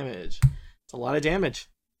 17 damage. It's a lot of damage.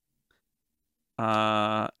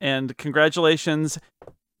 And congratulations,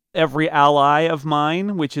 every ally of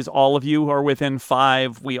mine, which is all of you who are within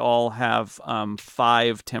 5. We all have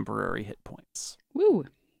 5 temporary hit points. Woo.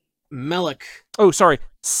 Melik. Oh, sorry,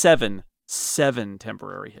 7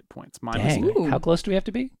 temporary hit points. Dang. How close do we have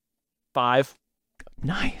to be? 5.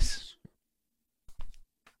 Nice.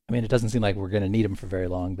 I mean, it doesn't seem like we're going to need them for very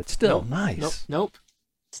long, but still, nice. Nope.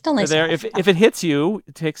 Still nice. If it hits you,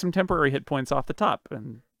 take some temporary hit points off the top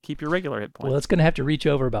and keep your regular hit points. Well, it's going to have to reach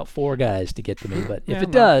over about 4 guys to get to me, but if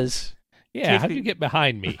it does... Yeah, how did you get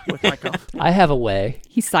behind me? With my I have a way.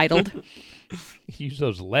 He sidled. You used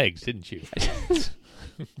those legs, didn't you?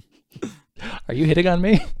 Are you hitting on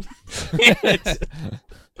me?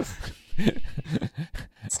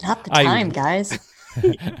 It's not the time, guys.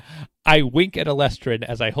 I wink at Alestrin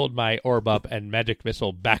as I hold my orb up and magic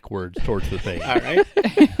missile backwards towards the thing. All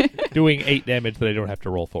right. Doing 8 damage that I don't have to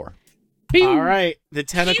roll for. All right. The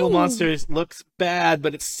tentacle monsters looks bad,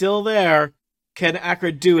 but it's still there. Can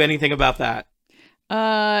Akrid do anything about that?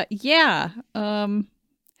 Yeah.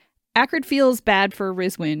 Akrid feels bad for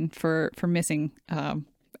Rizwin for missing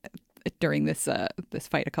during this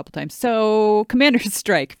fight a couple times. So Commander's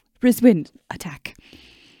Strike. Rizwin, attack.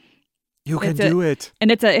 You can do it.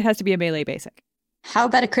 And it has to be a melee basic. How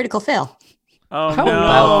about a critical fail? Oh, How no.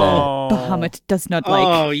 about that? Bahamut does not like.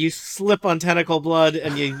 Oh, you slip on tentacle blood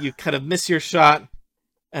and you kind of miss your shot,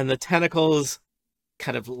 and the tentacles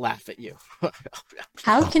kind of laugh at you.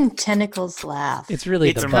 How can tentacles laugh? It's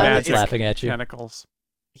really It's the magic mud that's laughing at you. Tentacles.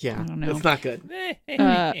 Yeah, I don't know. it's not good.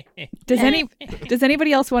 Does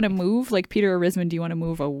anybody else want to move? Like Peter or Rizman, do you want to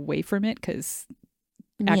move away from it? Because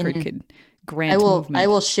Akrid could grant movement. I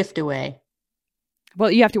will shift away. Well,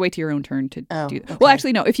 you have to wait to your own turn to do that. Okay. Well,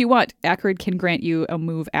 actually, no. If you want, Akrid can grant you a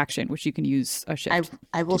move action, which you can use a shift.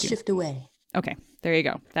 I will shift away. Okay, there you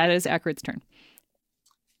go. That is Akrid's turn.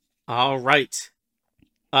 All right.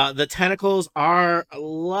 The tentacles are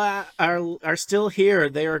still here.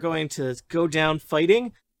 They are going to go down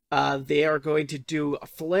fighting. They are going to do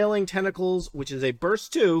flailing tentacles, which is a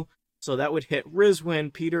burst 2. So that would hit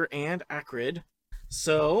Rizwin, Peter, and Akrid.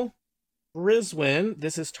 So, Rizwin,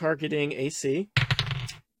 this is targeting AC.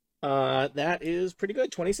 That is pretty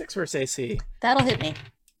good. 26 versus AC. That'll hit me.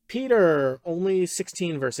 Peter, only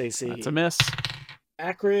 16 versus AC. That's a miss.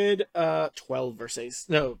 Akrid, 12 versus AC.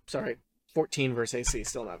 No, sorry. 14 versus AC.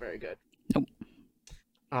 Still not very good. Nope.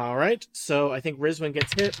 All right. So I think Rizwin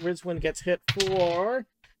gets hit. Rizwin gets hit for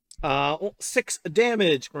 6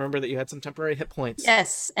 damage. Remember that you had some temporary hit points.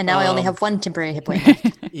 Yes, and now I only have 1 temporary hit point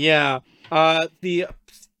left. Yeah. The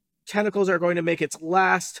tentacles are going to make its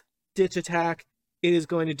last ditch attack. it is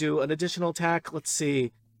going to do an additional attack. Let's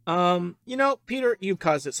see. Peter, you've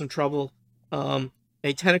caused it some trouble.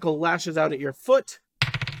 A tentacle lashes out at your foot.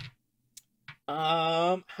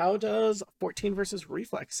 How does 14 versus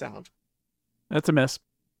reflex sound? That's a miss.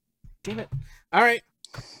 Damn it. All right.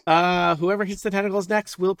 Whoever hits the tentacles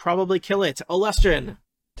next will probably kill it. Olestrin.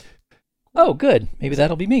 Oh, good. Maybe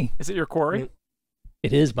that'll be me. Is it your quarry?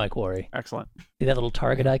 It is my quarry. Excellent. See that little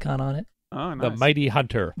target icon on it? Oh, nice. The mighty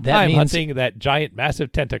hunter. That I'm means- hunting that giant,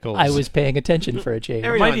 massive tentacles. I was paying attention for a change.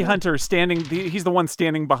 Every- Mighty Hunter standing. He's the one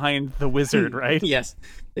standing behind the wizard, right? Yes,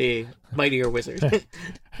 the mightier wizard.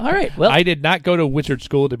 All right. Well, I did not go to wizard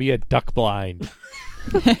school to be a duck blind.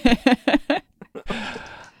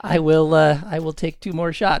 I will take 2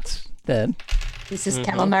 more shots then. This is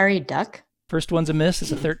calamari duck. First one's a miss.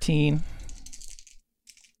 It's a 13.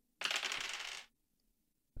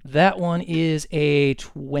 That one is a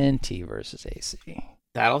 20 versus AC.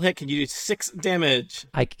 That'll hit. Can you do 6 damage?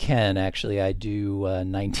 I can, actually. I do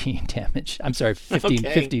 19 damage. I'm sorry, 15,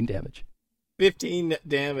 Okay. 15 damage. 15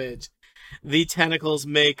 damage. The tentacles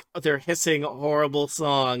make their hissing, horrible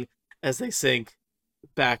song as they sink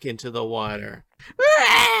back into the water.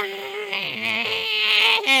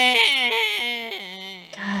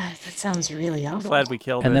 God, that sounds really I'm awful. glad we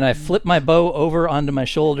killed And it. then I flip my bow over onto my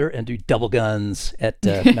shoulder and do double guns at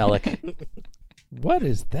Malik. What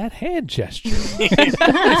is that hand gesture? It's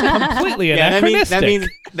completely anachronistic.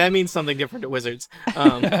 that means something different to wizards.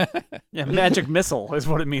 Yeah, magic missile is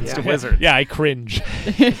what it means to wizards. Yeah, I cringe.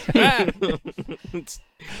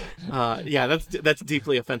 That's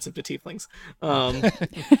deeply offensive to tieflings.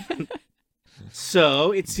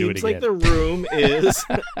 So it Do it seems like again. the room is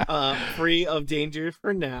free of danger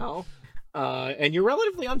for now, and you're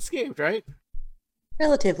relatively unscathed, right?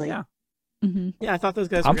 Relatively. Yeah. Yeah, I thought those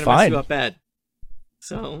guys were I'm going to mess fine. you up bad.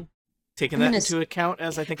 So taking I'm that gonna into account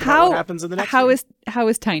as I think about what happens in the next how room.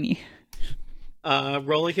 is Tiny?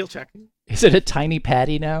 Roll a heal check. Is it a tiny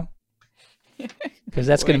patty now? Because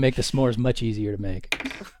that's going to make the s'mores much easier to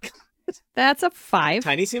make. That's a 5.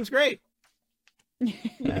 Tiny seems great. All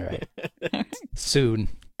right. Soon.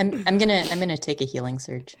 I'm gonna take a healing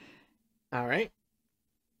surge. All right.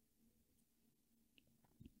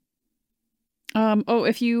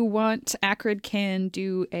 If you want, Acrid can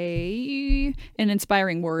do an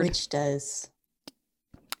inspiring word. Which does.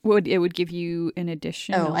 It would give you an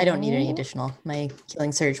additional. Oh, I don't need any additional. My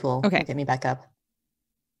healing surge will get me back up.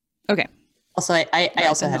 Okay. Also, I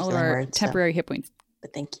also and have all healing our words. temporary hit points.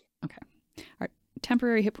 But thank you. Okay. All right.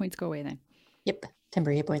 Temporary hit points go away then. Yep.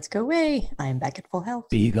 Temporary hit points go away. I am back at full health.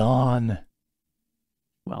 Be gone.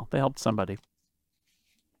 Well, they helped somebody.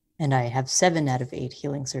 And I have 7 out of 8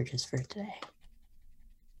 healing surges for today.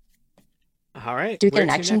 All right. Do we get an Where's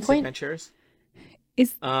your action next point? adventures?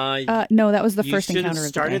 Is no, that was the you first should have encounter of the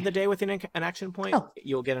started day. the day with an action point. Oh.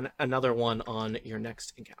 You'll get another one on your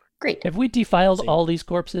next encounter. Great. Have we defiled all these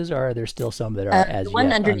corpses, or are there still some that are as the one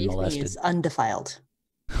yet underneath me unmolested? is undefiled.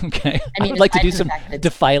 Okay. I mean, would like to aside do from some the fact that it's-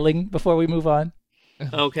 defiling before we move on.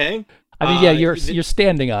 Okay. I mean, yeah, you're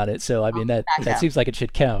standing on it, so I mean that back up. seems like it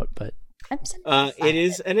should count. But It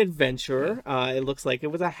is an adventurer. It looks like it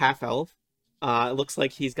was a half elf. It looks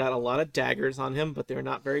like he's got a lot of daggers on him, but they're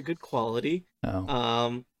not very good quality.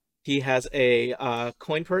 oh, He has a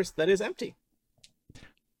coin purse that is empty.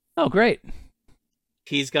 oh, great!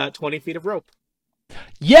 He's got 20 feet of rope.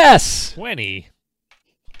 Yes. 20.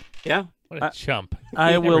 Yeah. What a chump.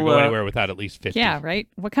 I He'd never will go anywhere without at least 50. Yeah, right.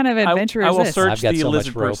 What kind of adventure I is will this? search I've got the so much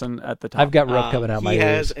lizard rope. person at the top. I've got rope coming out my He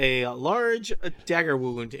ears. has a large dagger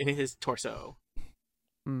wound in his torso.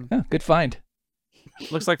 Oh, good find.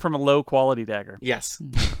 Looks like from a low quality dagger. Yes.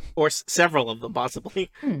 Or several of them, possibly.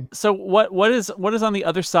 So what is on the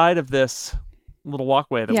other side of this little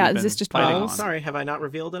walkway that Yeah, we've is been this just fighting walls? on? Sorry, have I not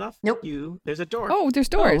revealed enough? Nope. There's a door. Oh, there's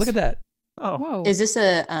Oh, doors. look at that. Oh, Whoa. Is this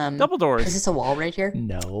a double doors. Is this a wall right here?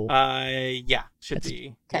 No. Yeah, should That's-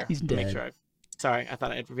 be. Okay. Here, He's to make dead. sure sorry, I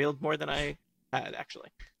thought I had revealed more than I had, actually.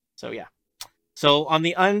 So, yeah. So, on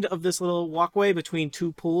the end of this little walkway between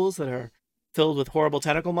two pools that are filled with horrible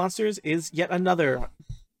tentacle monsters is yet another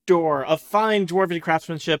door of fine dwarven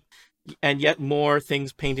craftsmanship and yet more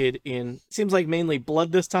things painted in, seems like mainly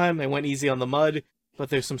blood this time. They went easy on the mud, but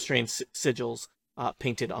there's some strange sigils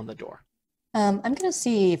painted on the door. I'm gonna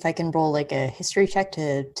see if I can roll like a history check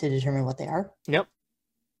to determine what they are. Yep.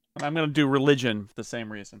 I'm going to do religion for the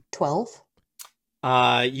same reason. 12.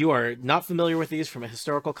 You are not familiar with these from a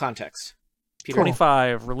historical context. Peter.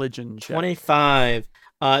 25 religion check. 25.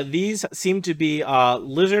 These seem to be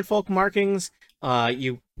lizard folk markings.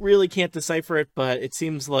 You really can't decipher it, but it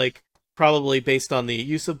seems like probably based on the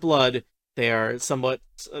use of blood, they are somewhat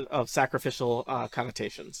of sacrificial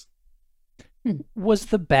connotations. Was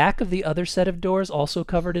the back of the other set of doors also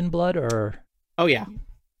covered in blood, or? Oh yeah.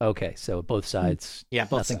 Okay, so both sides. Yeah,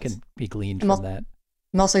 both nothing sides. can be gleaned from that.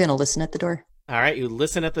 I'm also going to listen at the door. All right, you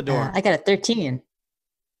listen at the door. I got a 13.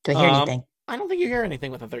 Do I hear anything? I don't think you hear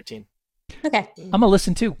anything with a 13. Okay. I'm going to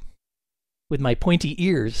listen too, with my pointy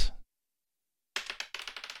ears.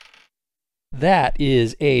 That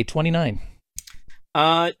is a 29.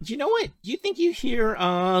 You know what? You think you hear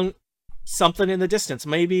something in the distance?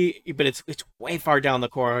 Maybe, but it's way far down the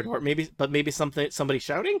corridor. Maybe somebody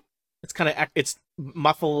shouting. It's kind of it's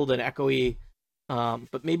muffled and echoey.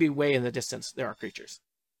 But maybe way in the distance there are creatures.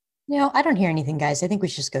 No, I don't hear anything, guys. I think we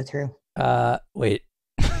should just go through. Wait.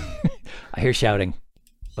 I hear shouting,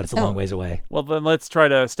 but it's a long ways away. Well, then let's try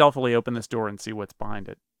to stealthily open this door and see what's behind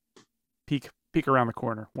it. Peek around the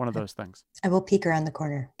corner. One of those things. I will peek around the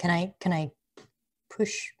corner. Can I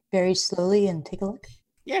push very slowly and take a look?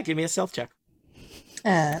 Yeah, give me a stealth check.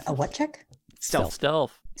 A what check? Stealth.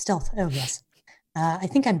 Stealth. Oh, yes. I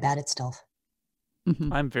think I'm bad at stealth.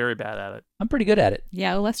 Mm-hmm. I'm very bad at it. I'm pretty good at it.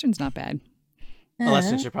 Yeah, Lestern's not bad.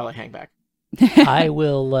 Lestern should probably hang back. I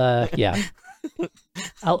will, yeah.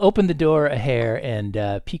 I'll open the door a hair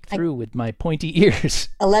and peek through with my pointy ears.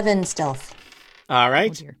 11 stealth. All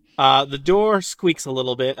right. The door squeaks a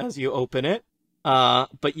little bit as you open it,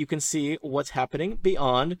 but you can see what's happening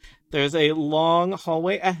beyond. There's a long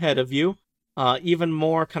hallway ahead of you, even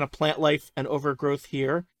more kind of plant life and overgrowth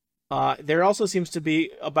here. There also seems to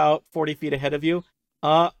be about 40 feet ahead of you,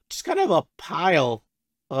 just kind of a pile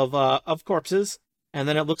of corpses, and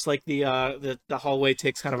then it looks like the hallway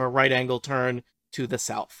takes kind of a right angle turn to the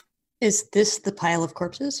south. Is this the pile of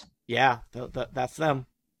corpses? Yeah, that's them.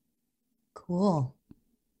 Cool.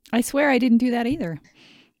 I swear I didn't do that either.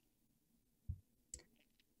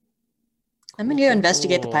 I'm going to go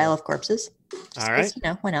investigate the pile of corpses. All right. You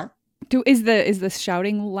know, why not? Is the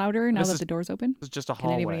shouting louder now This that is- the door's open? It's just a Can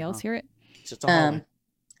hallway. anybody else hear it? It's just a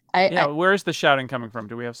hallway. Where's the shouting coming from?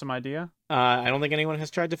 Do we have some idea? I don't think anyone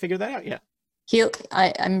has tried to figure that out yet.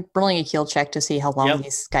 I'm rolling a heal check to see how long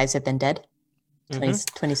these guys have been dead.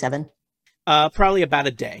 27. Probably about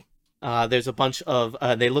a day. There's a bunch of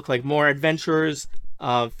they look like more adventurers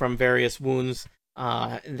from various wounds.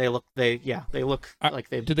 They look like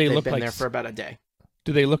they've been there for about a day.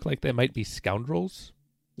 Do they look like they might be scoundrels?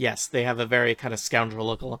 Yes, they have a very kind of scoundrel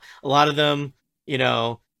look. A lot of them,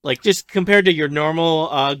 like just compared to your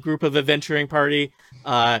normal group of adventuring party,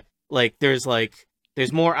 there's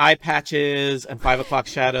more eye patches and 5 o'clock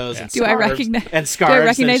shadows and Do I recognize? and scarves. Do I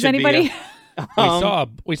recognize anybody?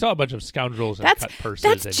 We saw a bunch of scoundrels and cut purses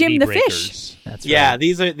that's and Jim knee the breakers. fish. That's Yeah, right.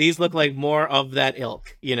 these look like more of that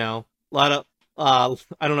ilk. A lot of I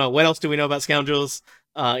don't know what else do we know about scoundrels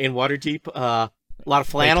in Waterdeep. A lot of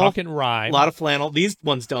flannel. They talk in rhyme. A lot of flannel. These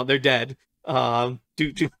ones don't. They're dead. Do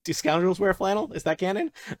scoundrels wear flannel? Is that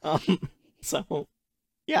canon? So,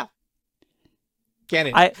 yeah.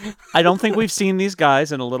 Canon. I don't think we've seen these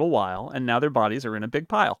guys in a little while, and now their bodies are in a big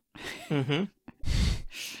pile. Mm-hmm.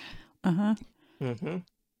 Uh-huh. Mm-hmm.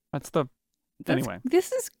 Anyway.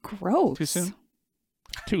 This is gross. Too soon?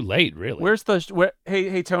 Too late, really. Where's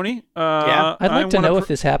hey Tony? Yeah. I'd like to know if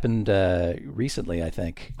this happened recently, I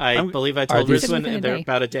think. I believe I told these- Rizwan they're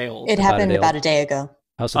about a day old. It happened about a day ago.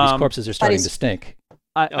 Oh, so these corpses are starting to stink.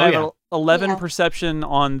 I have yeah. 11 perception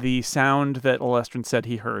on the sound that Olestrin said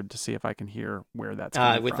he heard to see if I can hear where that's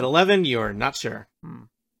coming with from. an 11, you're not sure.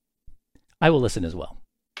 I will listen as well.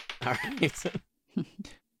 All right.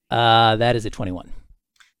 That is a 21.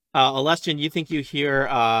 Olestrin, you think you hear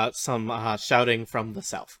some shouting from the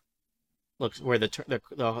south? Looks where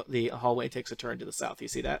the hallway takes a turn to the south. You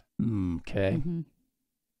see that? Okay. Mm-hmm.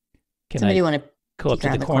 Can Somebody I want to go up to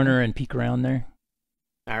around the the corner corner? and peek around there?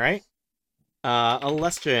 All right.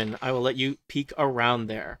 Olestrin, I will let you peek around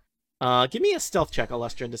there. Give me a stealth check,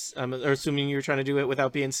 Olestrin. I'm assuming you're trying to do it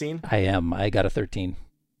without being seen. I am. I got a 13.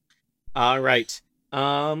 All right.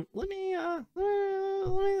 Let me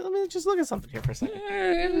just look at something here for a second.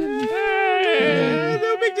 No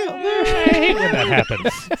big deal. I hate when that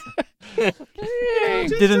happens.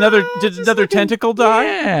 Did another tentacle die?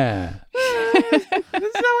 Yeah. This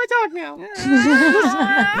is how I talk now. It's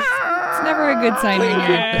never a good sign when your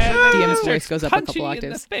DM's voice goes up a Punching couple you in the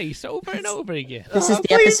octaves. face over and over again. This is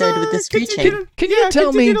the episode with the screeching. Can you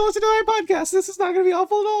tell me? Continue to listen to our podcast. This is not going to be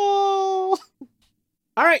awful at all.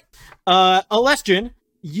 All right. Olestrin,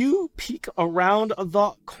 you peek around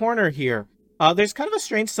the corner here. There's kind of a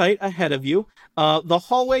strange sight ahead of you. The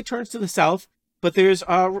hallway turns to the south, but there's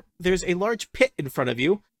a large pit in front of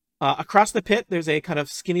you. Across the pit, there's a kind of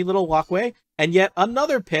skinny little walkway, and yet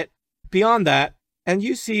another pit beyond that And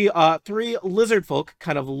you see 3 lizard folk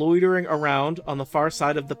kind of loitering around on the far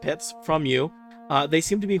side of the pits from you. They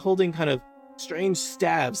seem to be holding kind of strange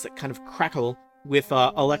staves that kind of crackle with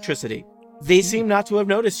electricity. They seem not to have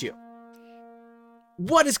noticed you.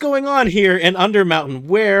 What is going on here in Undermountain?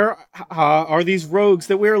 Where are these rogues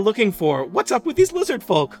that we're looking for? What's up with these lizard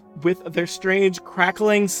folk with their strange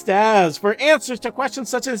crackling staves? For answers to questions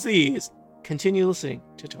such as these, continue listening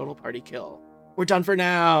to Total Party Kill. We're done for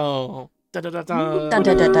now. Da da da da. Dun,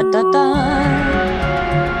 dun, dun, dun, dun, dun.